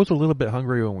hungry. I was a little bit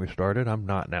hungry when we started. I'm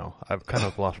not now. I've kind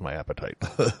of lost my appetite.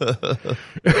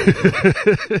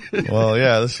 Well,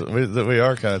 yeah, we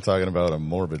are kind of talking about a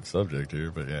morbid subject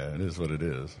here, but yeah, it is what it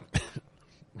is.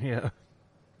 Yeah.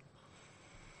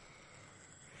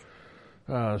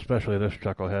 Especially this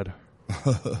chucklehead.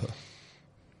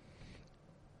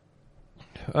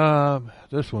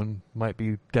 This one might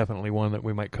be definitely one that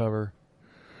we might cover.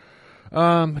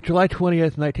 July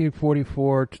 20th,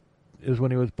 1944 is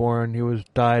when he was born. He was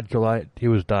executed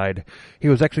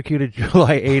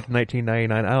July 8th,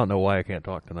 1999. I don't know why I can't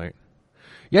talk tonight.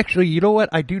 Actually, you know what?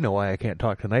 I do know why I can't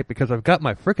talk tonight, because I've got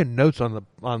my frickin' notes on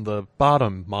the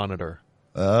bottom monitor.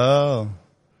 Oh.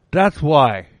 That's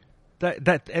why.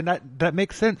 That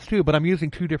makes sense too, but I'm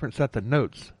using two different sets of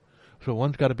notes. So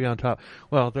one's got to be on top.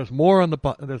 Well, there's more on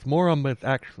the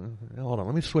actual. Hold on,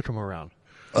 let me switch them around.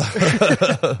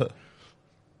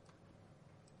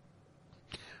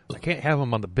 I can't have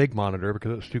them on the big monitor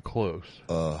because it's too close.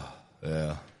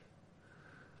 Yeah.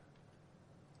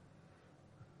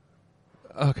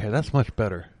 Okay, that's much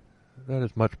better. That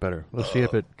is much better. Let's see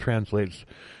if it translates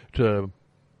to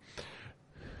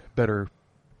better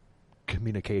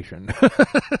communication.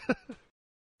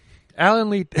 Alan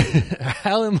Lee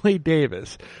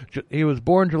Davis. He was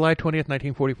born July 20th,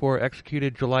 1944,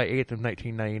 executed July 8th of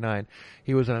 1999.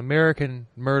 He was an American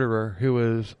murderer who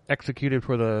was executed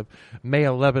for the May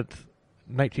 11th,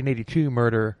 1982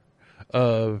 murder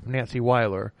of Nancy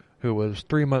Weiler, who was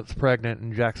 3 months pregnant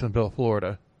in Jacksonville,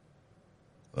 Florida.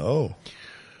 Oh.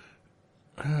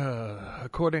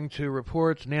 According to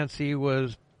reports, Nancy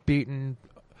was beaten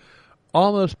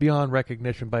almost beyond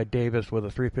recognition by Davis with a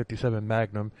 .357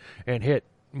 Magnum and hit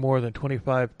more than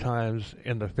 25 times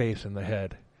in the face and the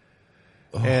head.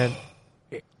 Oh. And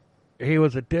he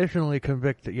was additionally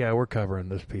convicted. Yeah, we're covering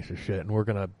this piece of shit, and we're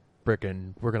gonna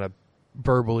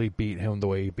verbally beat him the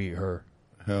way he beat her.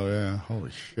 Hell yeah!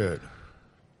 Holy shit!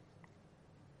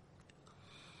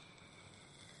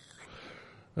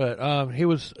 But he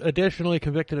was additionally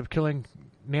convicted of killing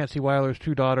Nancy Weiler's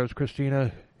two daughters,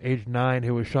 Christina, age 9,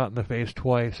 who was shot in the face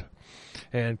twice,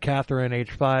 and Catherine, age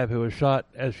 5, who was shot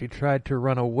as she tried to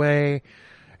run away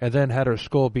and then had her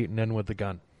skull beaten in with the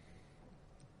gun.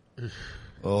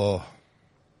 Oh.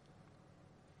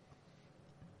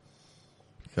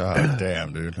 God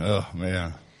damn, dude. Oh,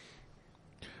 man.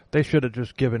 They should have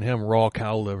just given him raw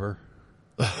cow liver.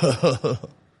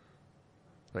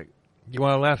 Like, you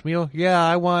want a last meal? Yeah,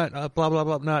 I want blah, blah,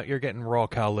 blah. No, you're getting raw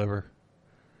cow liver.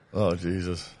 Oh,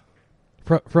 Jesus.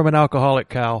 From an alcoholic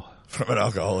cow. From an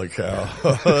alcoholic cow.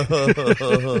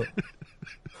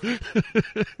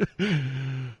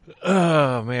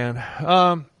 Oh,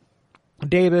 man.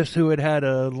 Davis, who had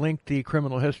a lengthy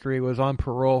criminal history, was on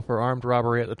parole for armed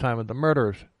robbery at the time of the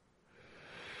murders.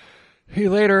 He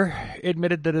later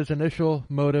admitted that his initial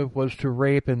motive was to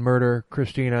rape and murder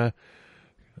Christina,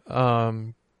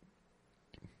 the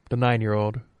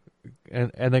 9-year-old,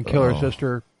 and then kill her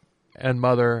sister and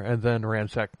mother, and then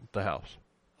ransack the house.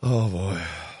 Oh, boy.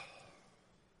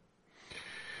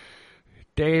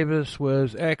 Davis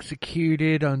was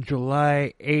executed on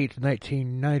July 8th,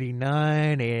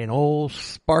 1999, in old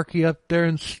Sparky up there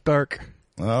in Stark.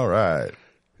 All right.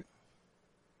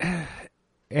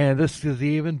 And this is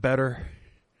even better.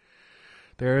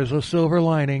 There is a silver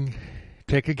lining.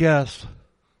 Take a guess.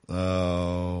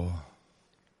 Oh.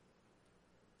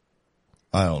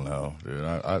 I don't know, dude.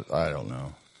 I don't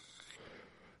know.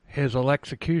 His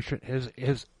execution. His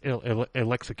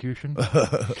execution.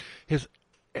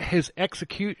 His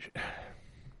execution.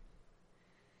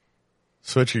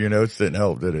 Switching your notes didn't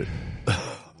help, did it?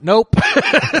 Nope.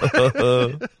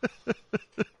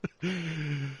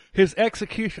 His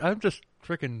execution. I'm just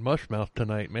freaking mushmouth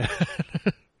tonight, man.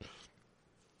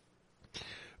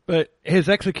 But his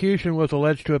execution was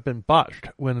alleged to have been botched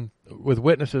with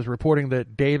witnesses reporting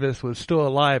that Davis was still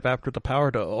alive after the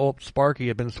power to old Sparky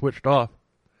had been switched off.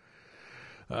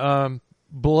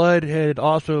 Blood had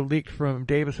also leaked from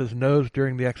Davis's nose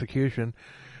during the execution,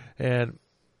 and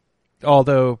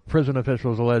although prison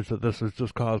officials alleged that this was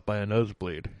just caused by a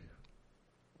nosebleed.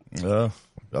 Yeah,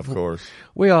 of course.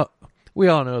 We all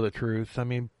know the truth. I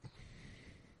mean,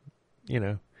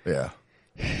 Yeah.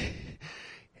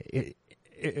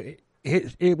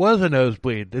 It was a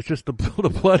nosebleed. It's just the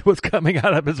blood was coming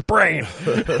out of his brain.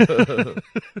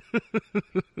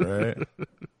 Right.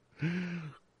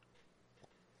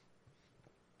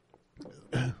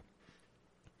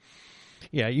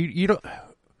 Yeah, you don't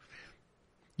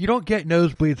get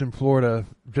nosebleeds in Florida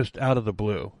just out of the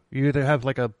blue. You either have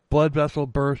like a blood vessel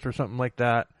burst or something like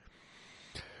that.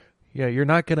 Yeah, you're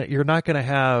not gonna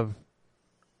have,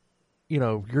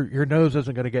 your nose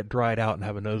isn't gonna get dried out and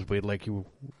have a nosebleed like you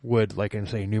would like in,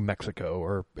 say, New Mexico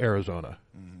or Arizona.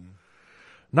 Mm-hmm.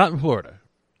 Not in Florida.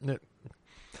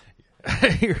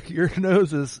 Your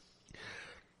nose is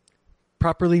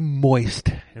properly moist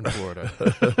in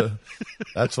Florida.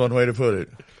 That's one way to put it.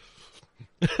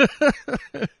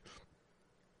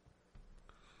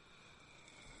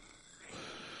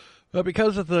 But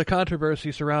because of the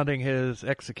controversy surrounding his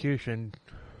execution,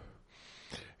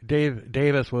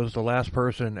 Davis was the last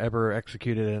person ever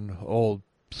executed in Old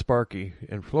Sparky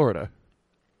in Florida.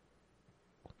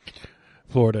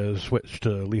 Florida has switched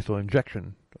to lethal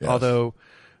injection. Yes. Although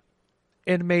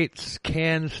inmates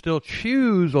can still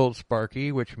choose Old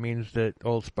Sparky, which means that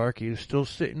Old Sparky is still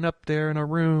sitting up there in a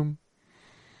room,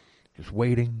 just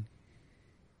waiting.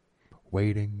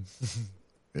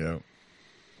 Yeah.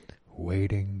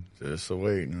 Waiting. Just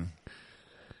waiting.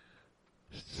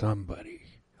 Somebody.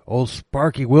 Old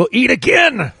Sparky will eat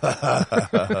again!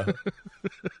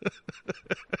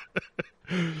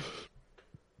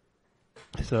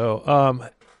 So,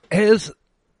 his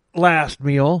last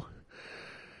meal,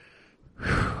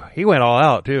 he went all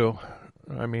out too.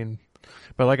 I mean,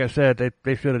 but like I said,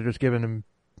 they should have just given him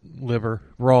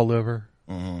raw liver.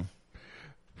 Mm-hmm.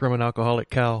 From an alcoholic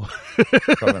cow.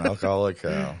 From an alcoholic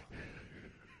cow.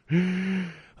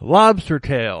 Lobster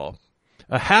tail,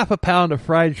 a half a pound of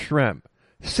fried shrimp,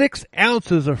 6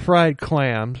 ounces of fried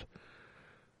clams.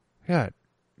 Yeah,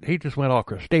 he just went all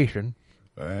crustacean.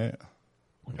 Right.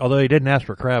 Although he didn't ask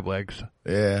for crab legs.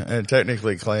 Yeah, and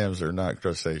technically clams are not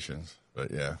crustaceans,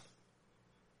 but yeah.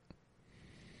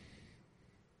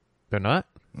 They're not?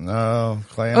 No,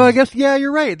 clams. Oh, I guess, yeah,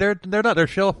 you're right. They're not. They're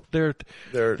shellfish.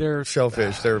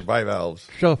 They're bivalves.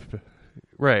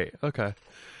 Right, okay.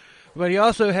 But he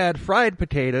also had fried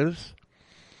potatoes,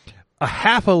 a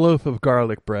half a loaf of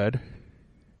garlic bread.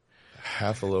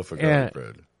 Half a loaf of garlic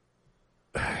bread.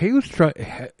 He was trying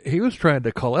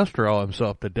to cholesterol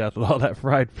himself to death with all that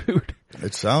fried food.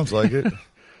 It sounds like it.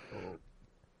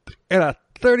 And a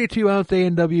 32-ounce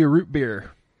A&W root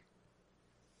beer.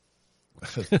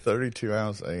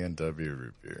 32-ounce A&W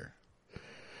root beer.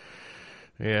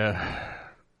 Yeah.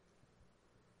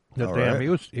 No, damn, right.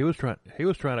 He was trying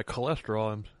to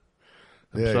cholesterol himself.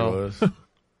 Yeah, he was. Let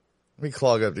me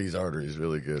clog up these arteries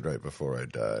really good right before I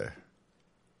die.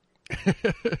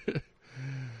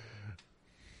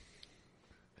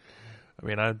 I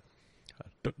mean, I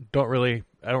don't really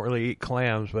eat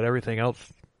clams, but everything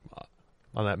else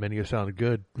on that menu sounded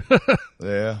good.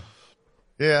 Yeah.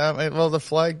 Yeah, I mean, well, the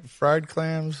fried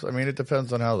clams, I mean, it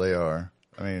depends on how they are.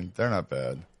 I mean, they're not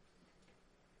bad.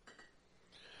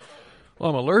 Well,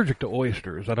 I'm allergic to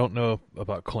oysters. I don't know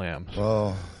about clams.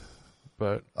 Well,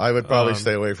 but I would probably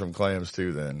stay away from clams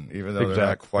too then. Even though they're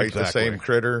not quite the same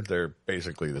critter, they're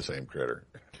basically the same critter.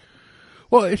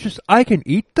 Well, it's just I can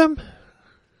eat them.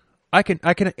 I can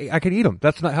eat them.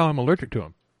 That's not how I'm allergic to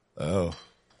them. Oh.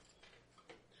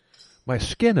 My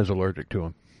skin is allergic to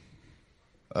them.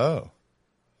 Oh.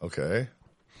 Okay.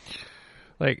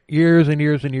 Like years and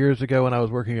years and years ago when I was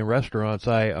working in restaurants,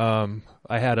 I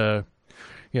had I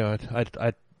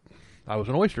was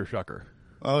an oyster shucker.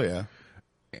 Oh yeah.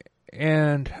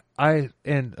 And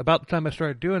about the time I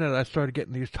started doing it, I started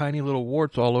getting these tiny little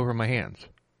warts all over my hands.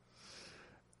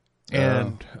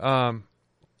 And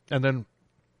then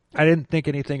I didn't think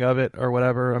anything of it or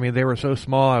whatever. I mean, they were so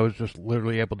small, I was just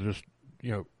literally able to just,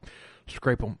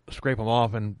 scrape them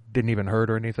off and didn't even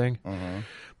hurt or anything. Uh-huh.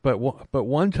 But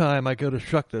one time I go to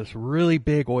shuck this really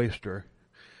big oyster,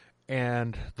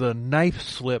 and the knife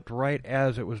slipped right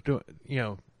as it was doing,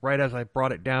 right as I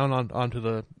brought it down onto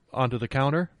the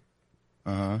counter.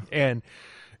 Uh-huh. And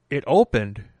it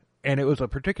opened, and it was a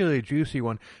particularly juicy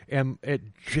one, and it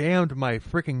jammed my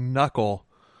freaking knuckle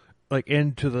like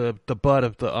into the butt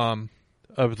of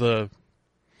the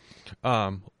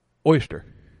oyster,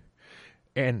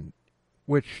 and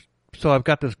so I've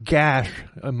got this gash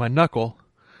on my knuckle,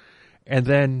 and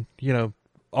then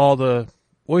all the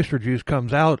oyster juice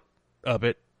comes out of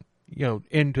it,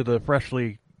 into the fresh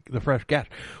gash.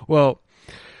 Well,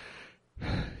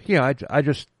 I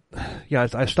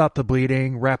stopped the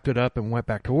bleeding, wrapped it up, and went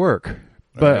back to work.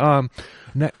 But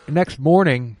Right. next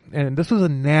morning, and this was a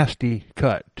nasty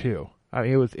cut too. I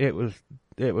mean, it was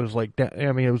like,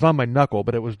 I mean, it was on my knuckle,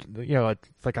 but it was,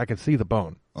 it's like I could see the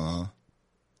bone,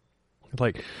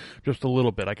 like just a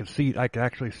little bit. I could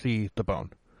actually see the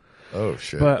bone. Oh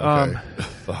shit. But okay.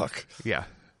 Fuck. yeah.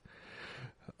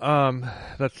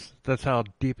 That's how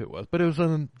deep it was. But it was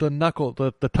in the knuckle,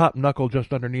 the top knuckle,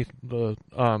 just underneath the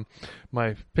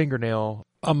my fingernail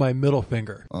on my middle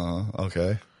finger.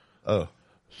 Okay. Oh.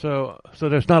 So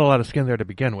there's not a lot of skin there to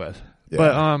begin with.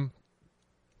 Yeah.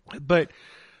 But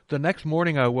the next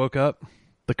morning I woke up,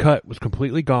 the cut was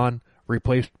completely gone,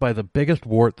 replaced by the biggest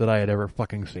wart that I had ever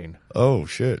fucking seen. Oh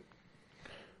shit.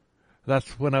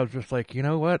 That's when I was just like, you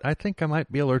know what? I think I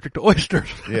might be allergic to oysters.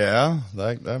 Yeah,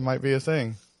 that might be a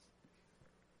thing.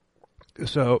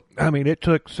 So, I mean, it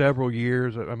took several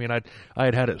years. I mean, I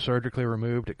had it surgically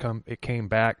removed. It came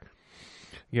back.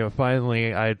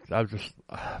 Finally, I was just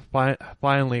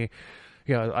finally,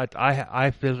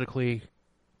 I physically,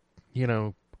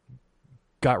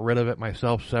 got rid of it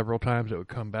myself several times. It would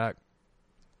come back,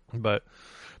 but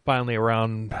finally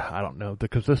around, I don't know,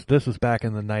 because this is back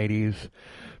in the 90s,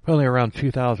 finally around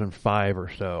 2005 or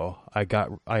so, I got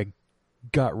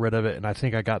rid of it, and I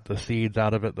think I got the seeds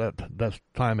out of it that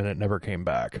time, and it never came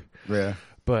back. Yeah.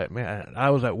 But man,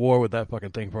 I was at war with that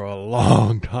fucking thing for a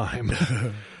long time.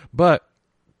 but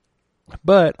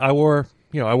I wore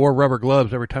rubber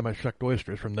gloves every time I shucked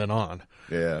oysters from then on.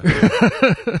 Yeah.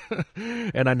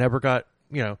 And I never got,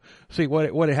 see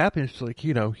what it happens is, like,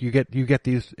 you get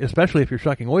these, especially if you're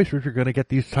shucking oysters, you're going to get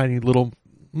these tiny little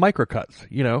micro cuts,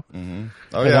 Mm-hmm.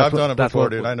 Oh yeah, I've done it before,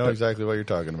 dude. I know exactly what you're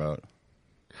talking about.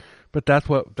 But that's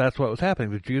what was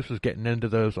happening. The juice was getting into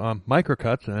those micro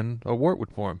cuts, and a wart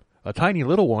would form. A tiny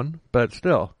little one, but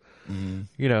still,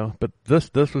 but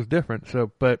this was different.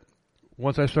 So, but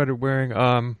once I started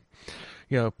wearing,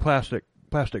 plastic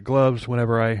gloves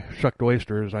whenever I shucked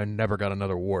oysters, I never got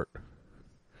another wart.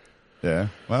 Yeah.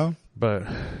 Well, but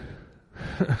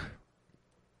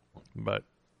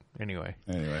anyway.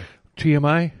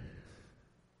 TMI?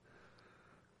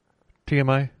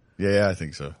 Yeah, I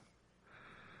think so.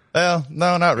 Well,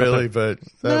 no, not really, but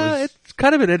it's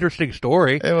kind of an interesting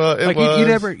story. It was.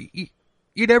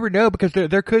 You never know, because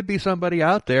there could be somebody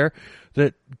out there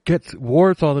that gets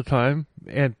warts all the time,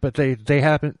 but they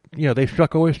haven't, they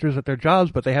struck oysters at their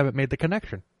jobs, but they haven't made the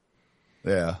connection.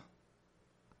 Yeah.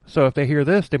 So if they hear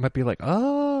this, they might be like,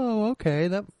 "Oh, okay,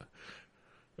 that,"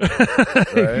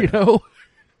 right.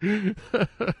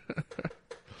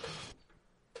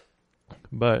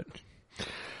 But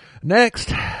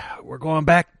next, we're going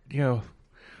back.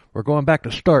 We're going back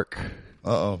to Stark.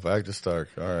 Back to Stark.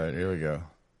 All right, here we go.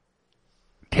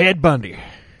 Ted Bundy.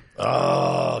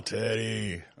 Oh,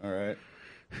 Teddy. All right.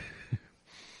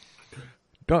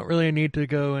 Don't really need to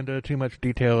go into too much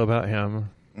detail about him.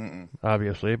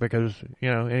 Obviously, because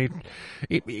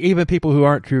even people who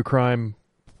aren't true crime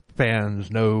fans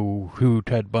know who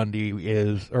Ted Bundy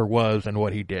is or was and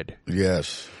what he did.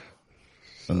 Yes,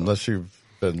 unless you've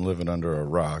been living under a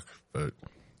rock, but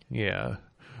yeah.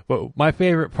 But my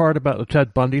favorite part about the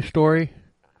Ted Bundy story,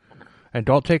 and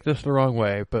don't take this the wrong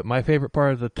way, but my favorite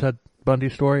part of the Ted Bundy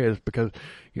story is because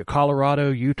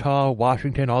Colorado, Utah,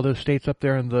 Washington, all those states up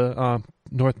there in the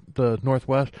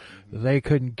Northwest, they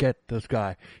couldn't get this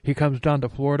guy. He comes down to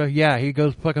Florida, yeah, he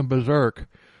goes fucking berserk.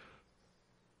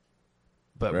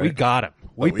 But right. We got him.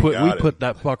 We put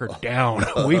that fucker down.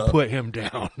 We put him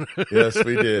down. Yes,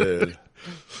 we did.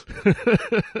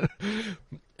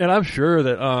 And I'm sure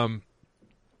that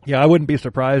I wouldn't be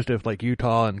surprised if, like,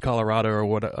 Utah and Colorado or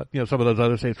what, some of those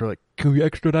other states were like, "Can we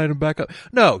extradite him back up?"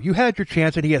 No, you had your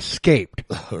chance and he escaped.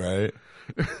 Right.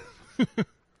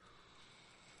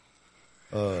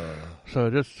 So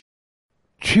just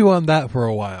chew on that for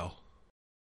a while.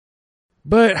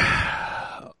 But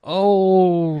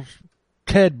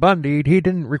Ted Bundy, he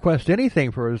didn't request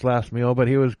anything for his last meal, but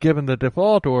he was given the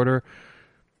default order.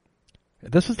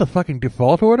 This is the fucking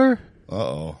default order?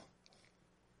 Uh-oh.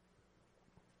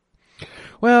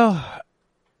 Well,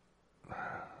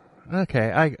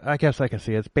 okay, I guess I can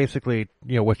see it. It's basically,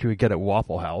 what you would get at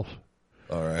Waffle House.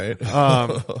 All right.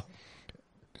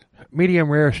 Medium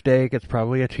rare steak, it's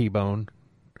probably a T-bone.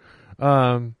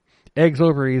 Eggs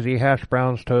over easy, hash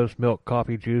browns, toast, milk,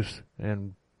 coffee, juice,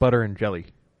 and butter and jelly.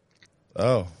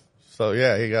 Oh, so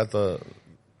yeah, he got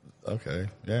okay,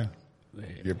 yeah.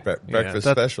 Your breakfast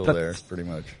special there, pretty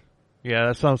much. Yeah,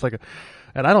 that sounds like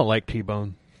and I don't like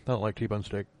T-bone. I don't like T-bone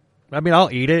steak. I mean,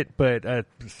 I'll eat it, but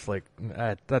it's like,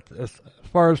 as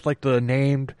far as like the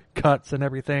named cuts and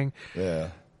everything, yeah,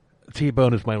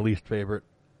 T-bone is my least favorite.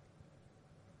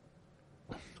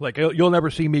 Like you'll never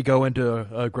see me go into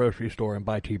a grocery store and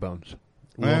buy T-bones.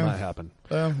 Will not happen.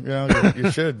 Well,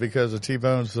 you should, because the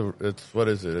T-bone's it's what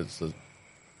is it?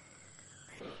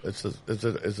 It's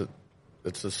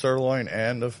a sirloin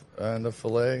and a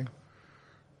fillet.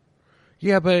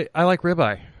 Yeah, but I like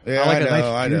ribeye. Yeah, I like I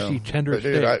know, a nice, juicy, tender but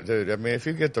steak. I mean, if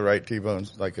you get the right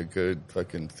T-bones, like a good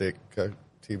fucking thick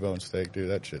T-bone steak, dude,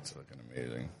 that shit's fucking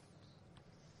amazing.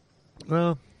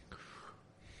 Well,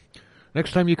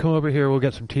 next time you come over here, we'll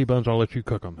get some T-bones. I'll let you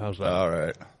cook them. How's that? All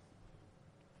right.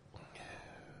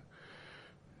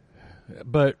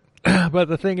 But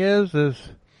the thing is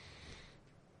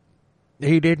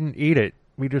he didn't eat it.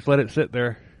 We just let it sit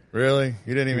there. Really?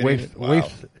 You didn't even eat it? Wow.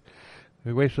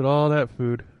 We wasted all that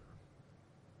food.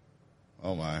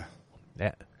 Oh my.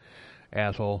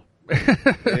 Asshole.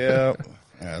 Yeah,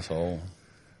 asshole.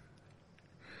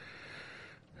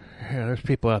 Yeah, there's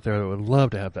people out there that would love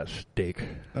to have that steak.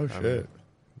 Oh shit.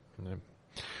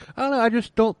 I don't know. I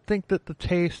just don't think that the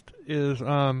taste is.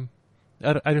 I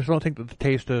just don't think that the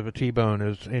taste of a T-bone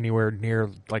is anywhere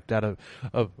near like that of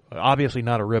obviously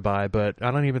not a ribeye, but I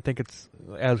don't even think it's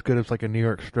as good as like a New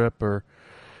York strip or,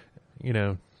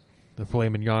 the filet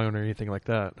mignon or anything like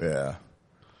that. Yeah.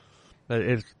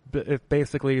 It's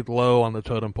basically low on the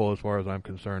totem pole as far as I'm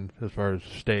concerned, as far as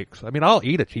steaks. I mean, I'll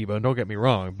eat a T-bone, don't get me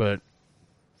wrong, but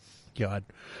I'd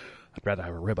rather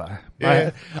have a ribeye.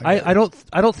 Yeah, I don't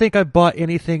think I've bought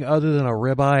anything other than a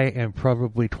ribeye in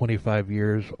probably 25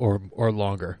 years or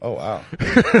longer. Oh wow.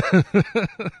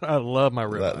 I love my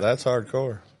ribeye. That's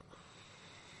hardcore.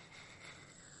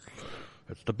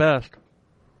 It's the best.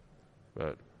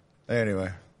 But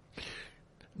anyway,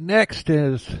 next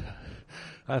is,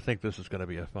 I think this is going to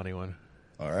be a funny one.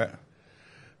 All right.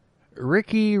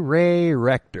 Ricky Ray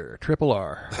Rector, Triple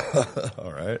R.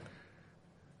 All right.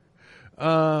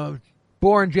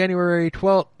 Born January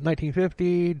 12th,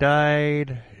 1950,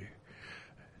 died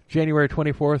January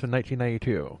 24th, in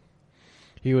 1992.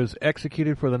 He was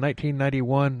executed for the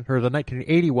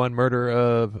 1981 murder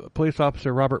of police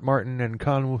officer Robert Martin in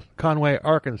Conway,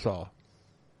 Arkansas.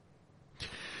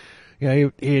 Yeah,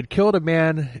 he had killed a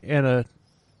man in a,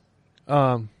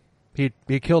 he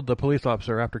killed the police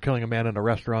officer after killing a man in a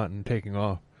restaurant and taking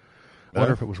off. I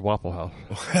wonder if it was Waffle House.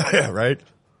 Yeah, right.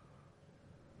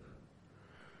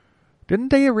 Didn't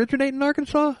they originate in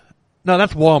Arkansas? No,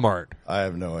 that's Walmart. I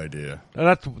have no idea.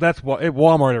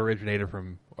 Walmart originated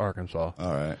from Arkansas.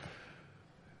 All right.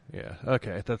 Yeah.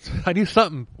 Okay. I knew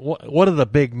something. One of the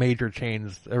big major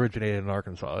chains originated in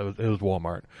Arkansas. It was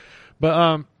Walmart,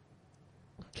 but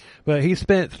he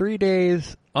spent 3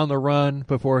 days on the run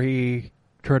before he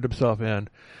turned himself in.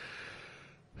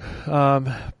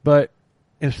 But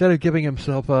instead of giving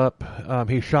himself up,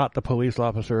 he shot the police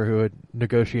officer who had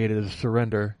negotiated his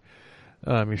surrender.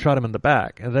 He shot him in the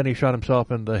back, and then he shot himself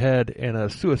in the head in a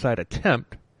suicide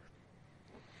attempt.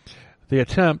 The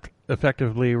attempt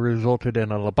effectively resulted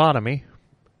in a lobotomy.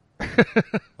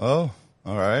 Oh,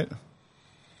 all right.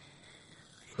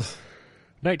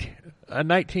 A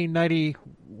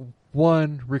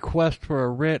 1991 request for a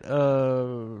writ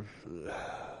of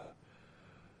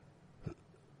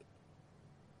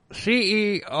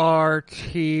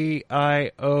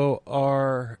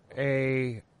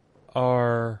CERTIORARI.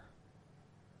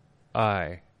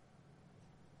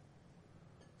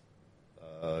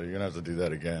 You're gonna have to do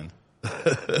that again.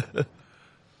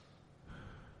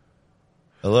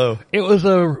 Hello. It was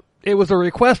a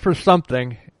request for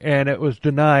something, and it was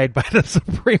denied by the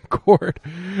Supreme Court.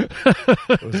 It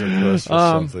was a request for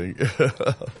something.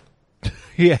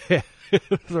 Yeah, it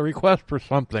was a request for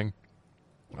something.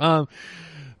 But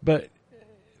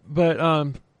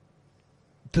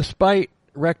despite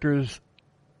Rector's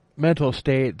mental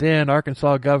state, then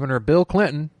Arkansas Governor Bill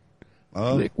Clinton,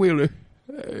 Slick Willie,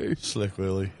 hey, Slick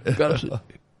Willie, got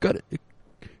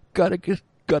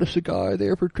a cigar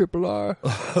there for Triple R.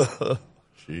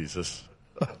 Jesus.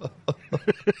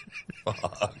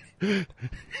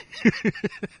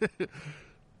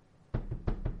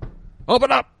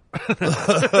 Open up.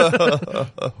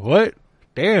 What?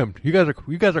 Damn, you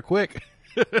guys are quick.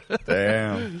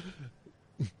 Damn.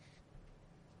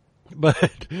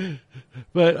 But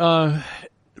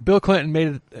Bill Clinton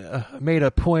made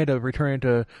a point of returning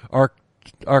to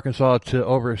Arkansas to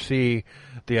oversee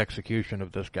the execution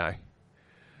of this guy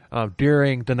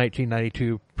during the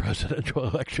 1992 presidential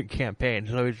election campaign.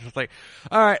 So he's just like,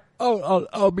 "All right,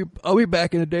 I'll be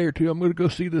back in a day or two. I'm going to go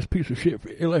see this piece of shit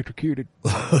electrocuted."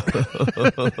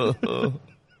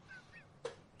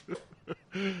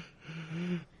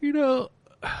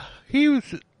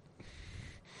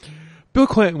 Bill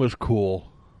Clinton was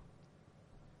cool.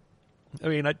 I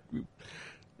mean, and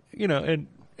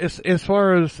as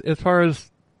far as it's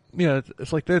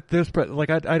like there's like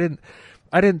I didn't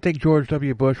think George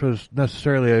W. Bush was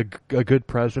necessarily a good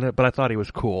president, but I thought he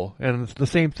was cool. And it's the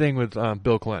same thing with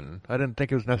Bill Clinton. I didn't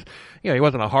think it was he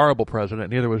wasn't a horrible president.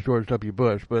 Neither was George W.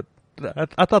 Bush, but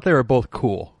I thought they were both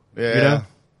cool. Yeah. You know?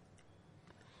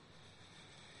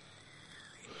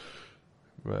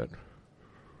 But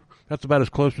that's about as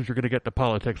close as you're going to get to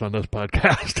politics on this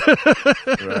podcast.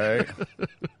 Right.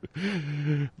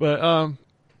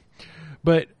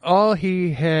 But all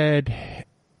he had,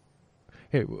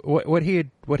 what he had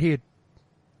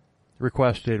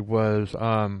requested was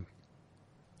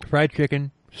fried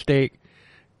chicken, steak,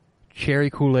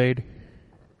 cherry Kool-Aid,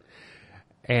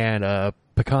 and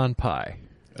pecan pie.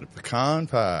 Got a pecan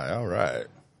pie. All right.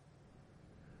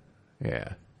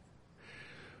 Yeah.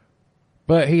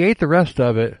 But he ate the rest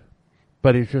of it,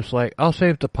 but he's just like, I'll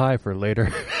save the pie for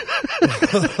later.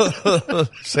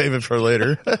 Save it for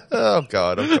later. Oh,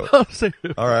 God. Okay. I'll save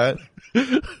it. All right.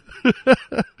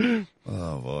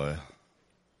 Oh, boy.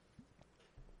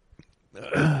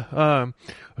 A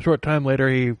short time later,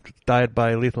 he died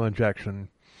by lethal injection.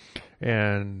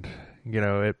 And,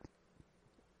 it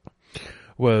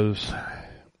was...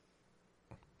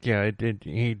 Yeah,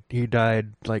 he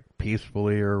died, like,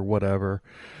 peacefully or whatever.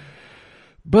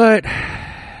 But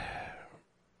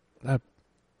I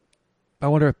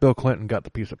wonder if Bill Clinton got the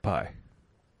piece of pie.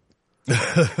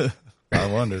 I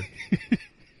wonder.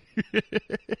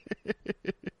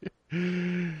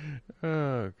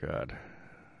 Oh God!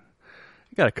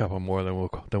 You got a couple more, then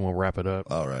we'll wrap it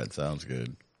up. All right, sounds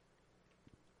good.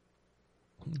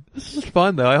 This is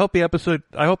fun though. I hope the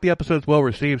episode's well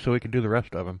received, so we can do the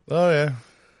rest of them. Oh yeah.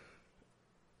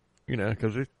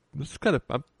 Because this is kind of.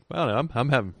 I don't know. I'm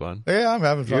having fun. Yeah, I'm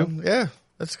having fun. You? Yeah,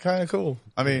 that's kind of cool.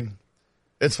 I mean,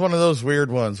 it's one of those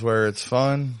weird ones where it's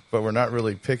fun, but we're not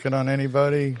really picking on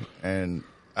anybody. And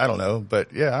I don't know,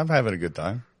 but yeah, I'm having a good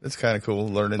time. It's kind of cool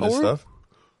learning this stuff.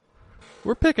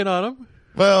 We're picking on them.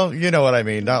 Well, you know what I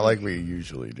mean. Not like we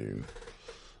usually do.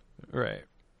 Right.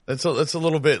 It's a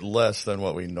little bit less than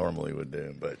what we normally would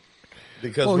do, but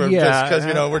because we're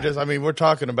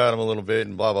talking about them a little bit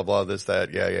and blah blah blah, this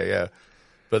that, yeah.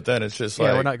 But then it's just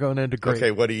like, we're not going into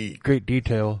great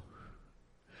detail.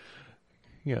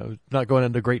 Not going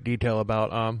into great detail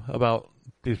about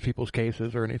these people's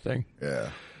cases or anything. Yeah.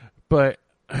 But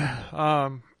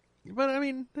I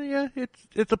mean, yeah,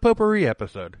 it's a potpourri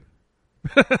episode.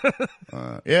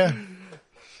 Yeah,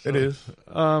 it is.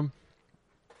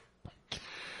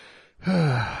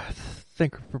 I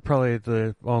think we're probably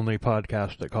the only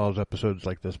podcast that calls episodes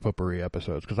like this potpourri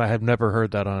episodes, because I have never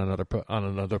heard that on another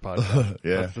podcast.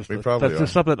 Yeah, that's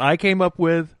just something I came up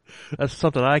with. That's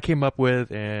something I came up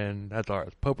with, and that's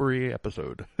ours. Potpourri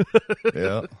episode.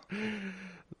 Yeah.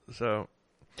 So,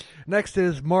 next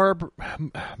is Mar.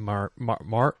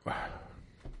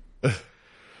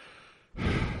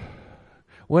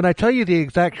 When I tell you the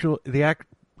act.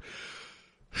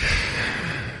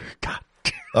 God.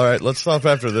 All right, let's stop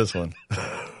after this one.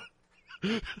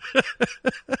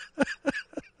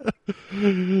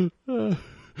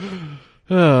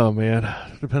 Oh man,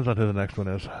 depends on who the next one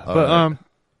is. All right.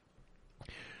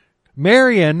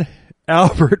 Marion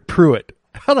Albert Pruitt.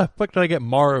 How the fuck did I get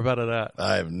Marv out of that?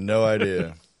 I have no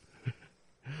idea.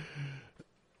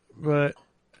 But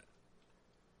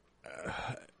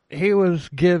he was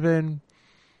given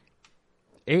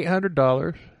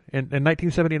 $800. In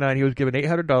 1979, he was given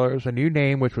 $800, a new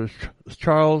name, which was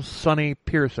Charles Sonny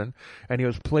Pearson, and he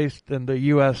was placed in the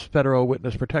U.S. Federal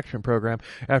Witness Protection Program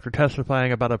after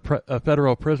testifying about a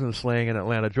federal prison slaying in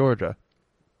Atlanta, Georgia.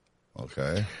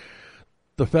 Okay.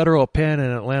 The federal pen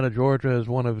in Atlanta, Georgia is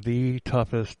one of the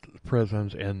toughest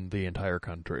prisons in the entire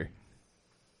country.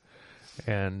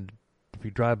 And if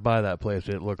you drive by that place,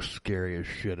 it looks scary as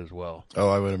shit as well. Oh,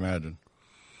 I would imagine.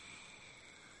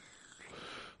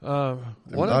 I'm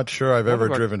not sure I've ever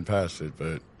driven past it,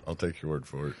 but I'll take your word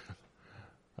for it.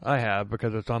 I have,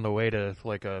 because it's on the way to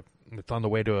like an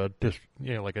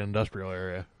industrial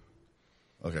area.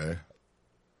 Okay.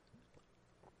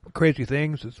 Crazy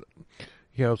things is,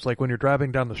 it's like when you're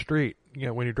driving down the street,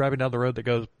 when you're driving down the road that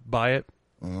goes by it,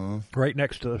 right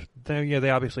next to,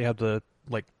 they obviously have the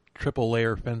like triple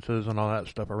layer fences and all that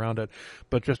stuff around it,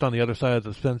 but just on the other side of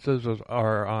the fences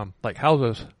are like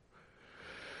houses.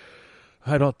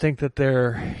 I don't think that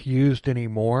they're used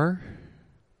anymore,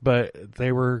 but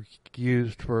they were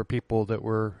used for people that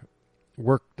worked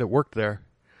there.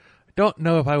 I don't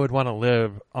know if I would want to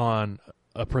live on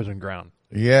a prison ground.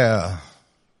 Yeah,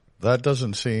 that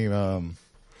doesn't seem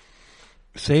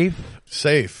Safe?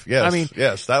 Safe. Yes.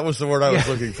 Yes, that was the word I was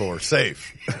looking for.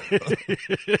 Safe.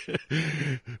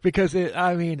 Because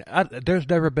there's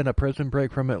never been a prison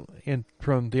break from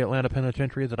the Atlanta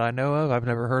Penitentiary that I know of. I've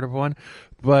never heard of one,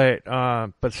 but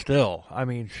still,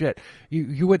 shit.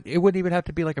 It wouldn't even have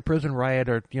to be like a prison riot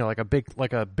or like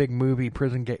a big movie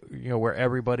prison where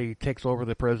everybody takes over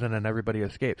the prison and everybody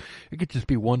escapes. It could just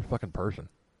be one fucking person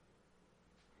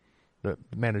that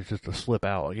manages to slip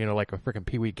out, like a freaking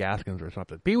Pee Wee Gaskins or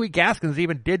something. Pee Wee Gaskins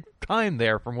even did time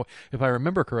there, if I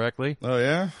remember correctly. Oh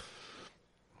yeah,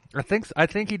 I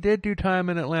think he did do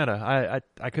time in Atlanta.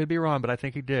 I could be wrong, but I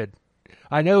think he did.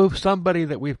 I know somebody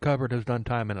that we've covered has done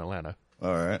time in Atlanta.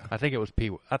 All right. I think it was Pee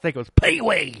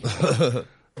Wee.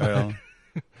 Well.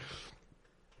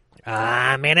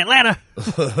 I'm in Atlanta.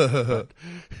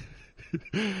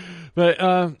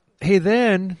 But he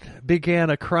then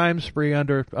began a crime spree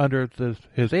under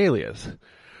his alias.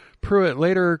 Pruitt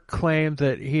later claimed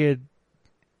that he had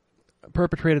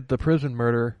perpetrated the prison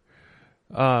murder,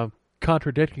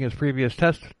 contradicting his previous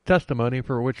testimony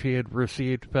for which he had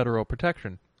received federal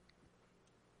protection.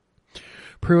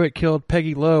 Pruitt killed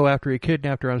Peggy Lowe after he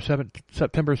kidnapped her on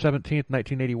September 17,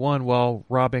 1981, while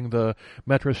robbing the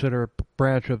Metro Center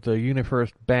branch of the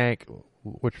UniFirst Bank,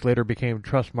 which later became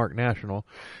Trustmark National,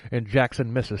 in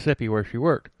Jackson, Mississippi, where she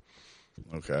worked.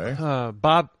 Okay.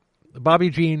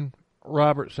 Bobby Jean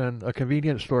Robertson, a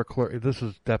convenience store clerk. This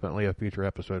is definitely a future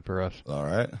episode for us. All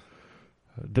right.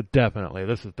 Definitely.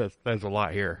 There's a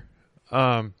lot here.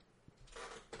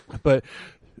 But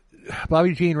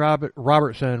Bobby Jean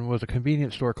Robertson was a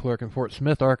convenience store clerk in Fort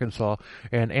Smith, Arkansas,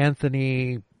 and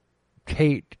Anthony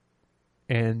Tate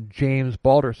and James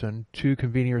Balderson, two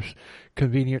convenience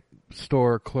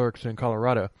store clerks in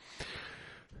Colorado.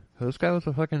 So this guy was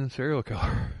a fucking serial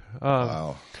killer.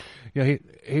 Wow.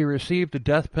 He received the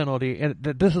death penalty, and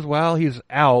this is while he's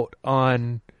out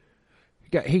on.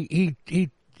 He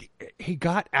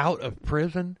got out of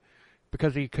prison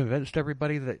because he convinced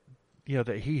everybody that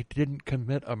that he didn't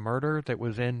commit a murder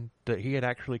that he had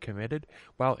actually committed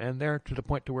while in there, to the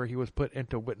point to where he was put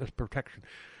into witness protection.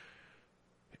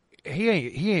 He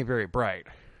ain't very bright.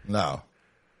 No.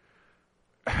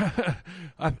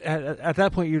 At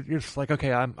that point, you're just like,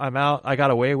 okay, I'm out. I got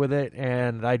away with it,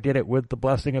 and I did it with the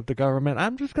blessing of the government.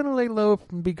 I'm just gonna lay low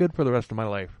and be good for the rest of my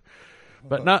life.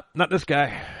 But not this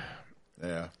guy.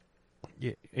 Yeah.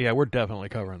 Yeah, we're definitely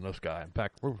covering this guy. In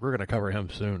fact, we're gonna cover him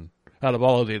soon. Out of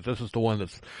all of these, this is the one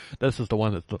that's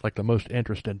like the most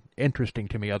interesting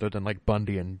to me, other than like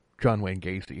Bundy and John Wayne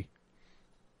Gacy.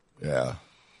 Yeah.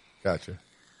 Gotcha.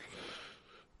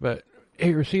 But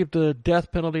he received the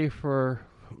death penalty for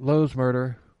Lowe's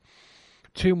murder,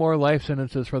 2 more life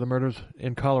sentences for the murders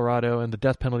in Colorado, and the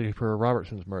death penalty for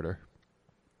Robertson's murder.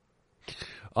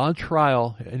 On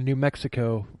trial in New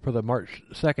Mexico for the March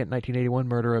 2nd, 1981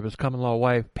 murder of his common-law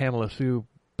wife, Pamela Sue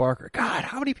Barker. God,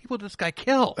 how many people did this guy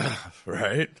kill?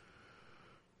 Right.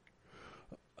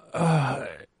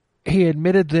 He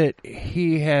admitted that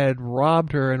he had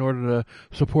robbed her in order to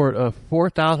support a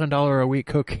 $4,000 a week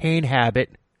cocaine habit.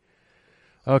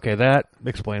 Okay, that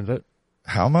explains it.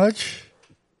 How much?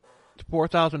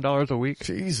 $4,000 a week.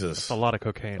 Jesus. That's a lot of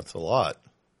cocaine. That's a lot.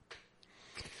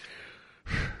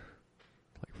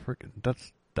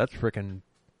 That's freaking.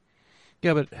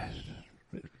 Yeah, but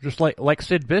just like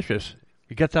Sid Vicious,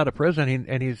 he gets out of prison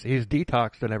and he's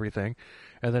detoxed and everything,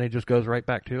 and then he just goes right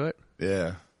back to it.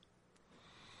 Yeah.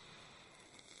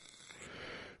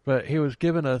 But he was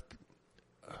given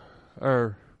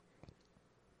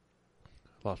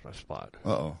lost my spot.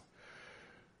 Uh-oh.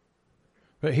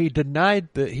 But he denied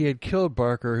that he had killed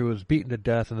Barker, who was beaten to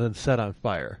death and then set on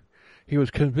fire. He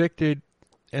was convicted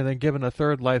and then given a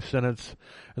 3rd life sentence.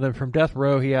 And then from death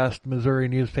row, he asked Missouri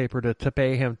newspaper to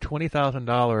pay him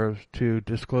 $20,000 to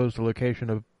disclose the location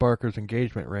of Barker's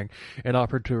engagement ring, and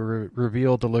offered to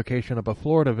reveal the location of a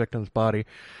Florida victim's body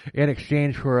in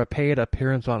exchange for a paid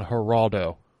appearance on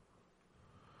Geraldo.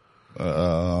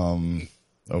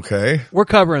 Okay. We're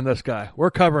covering this guy.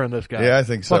 Yeah, I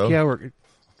think so. Fuck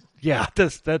yeah,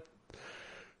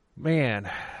 man.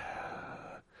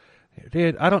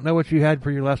 Dude, I don't know what you had for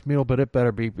your last meal, but it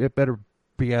better be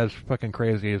as fucking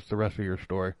crazy as the rest of your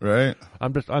story. Right.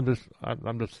 I'm just saying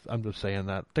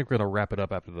that. I think we're gonna wrap it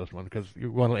up after this one because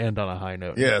you want to end on a high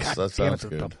note. Yes, God, that sounds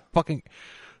good. Fucking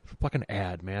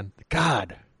ad, man.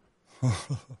 God.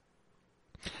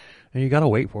 And you gotta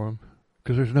wait for them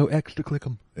because there's no X to click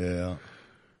them. Yeah.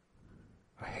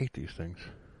 I hate these things.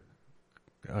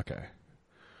 Okay.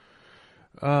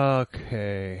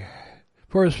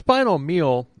 For his final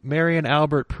meal, Marion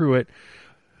Albert Pruitt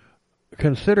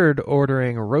considered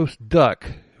ordering roast duck,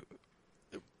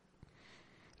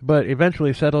 but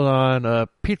eventually settled on a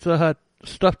Pizza Hut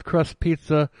stuffed crust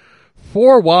pizza,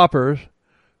 4 Whoppers,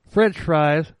 French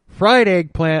fries, fried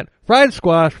eggplant, fried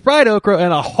squash, fried okra,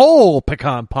 and a whole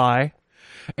pecan pie,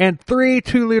 and 3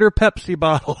 2-liter Pepsi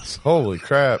bottles. Holy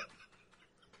crap.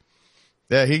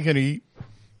 Yeah, he can eat.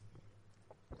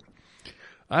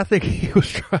 I think he was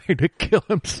trying to kill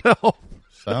himself.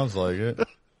 Sounds like it.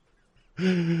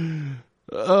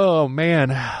 Oh, man.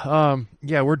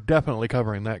 Yeah, we're definitely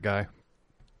covering that guy.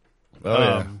 Oh,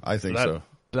 yeah. I think so.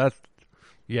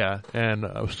 Yeah, and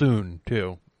soon,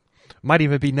 too. Might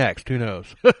even be next. Who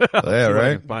knows? Yeah,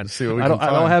 right? Let's see what we can find.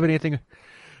 I don't have anything.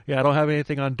 Yeah, I don't have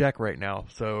anything on deck right now.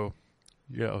 So,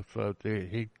 so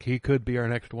he could be our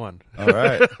next one. All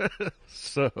right.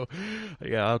 So,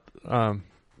 yeah,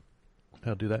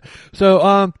 I'll do that.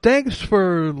 So, thanks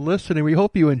for listening. We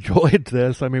hope you enjoyed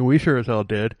this. I mean, we sure as hell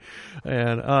did.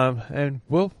 And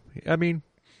we'll,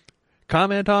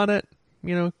 comment on it,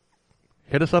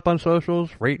 hit us up on socials,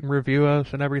 rate and review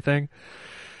us and everything.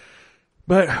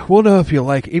 But we'll know if you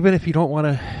like, even if you don't want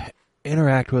to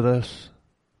interact with us,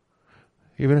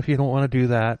 even if you don't want to do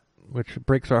that, which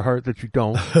breaks our heart that you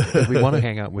don't, because we want to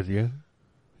hang out with you.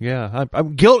 Yeah,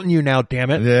 I'm guilting you now, damn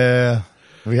it. Yeah.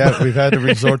 We've had to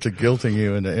resort to guilting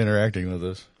you into interacting with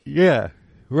us. Yeah,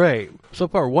 right. So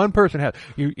far, one person has.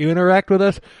 You interact with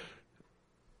us,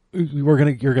 you're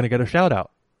gonna get a shout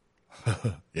out.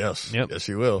 Yes. Yep. Yes,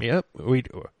 you will. Yep.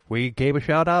 We gave a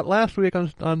shout out last week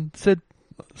on Sid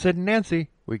and Nancy.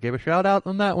 We gave a shout out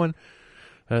on that one.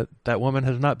 That woman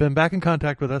has not been back in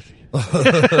contact with us.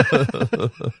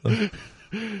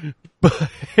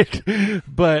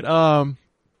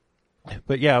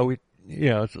 But yeah,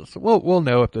 we'll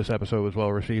know if this episode was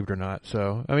well received or not.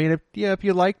 So, I mean, if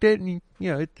you liked it and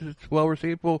it's well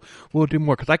received, we'll do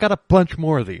more, because I got a bunch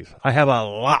more of these. I have a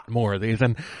lot more of these,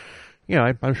 and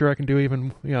I'm sure I can do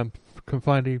even can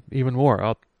find even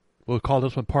more. We'll call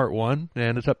this one part 1,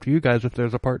 and it's up to you guys if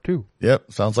there's a part 2.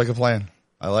 Yep, sounds like a plan.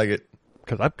 I like it.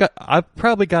 Because I've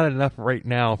probably got enough right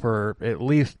now for at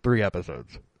least 3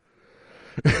 episodes.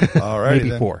 All right, maybe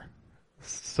then. 4.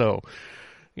 So,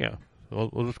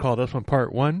 we'll just call this one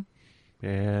part 1.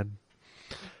 And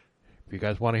if you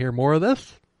guys want to hear more of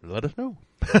this, let us know.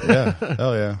 Yeah,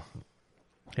 hell yeah.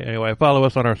 Anyway, follow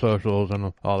us on our socials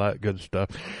and all that good stuff.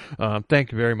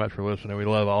 Thank you very much for listening. We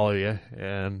love all of you.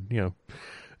 And,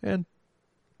 and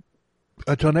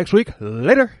until next week,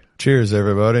 later. Cheers,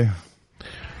 everybody.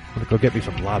 I'm going to go get me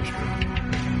some lobster.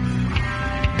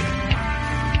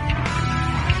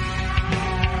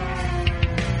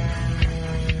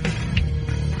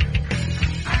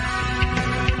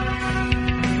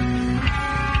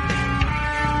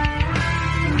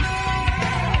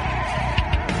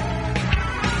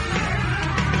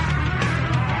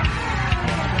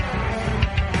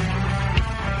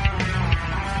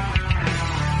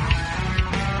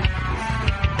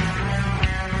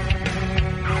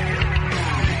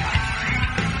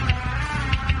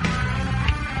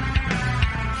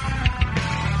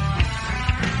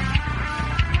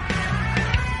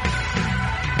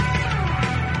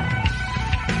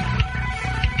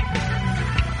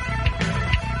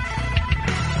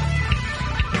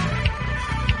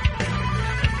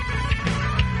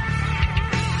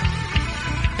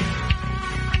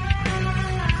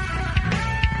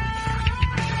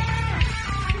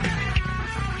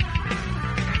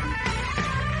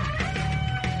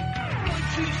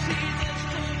 You see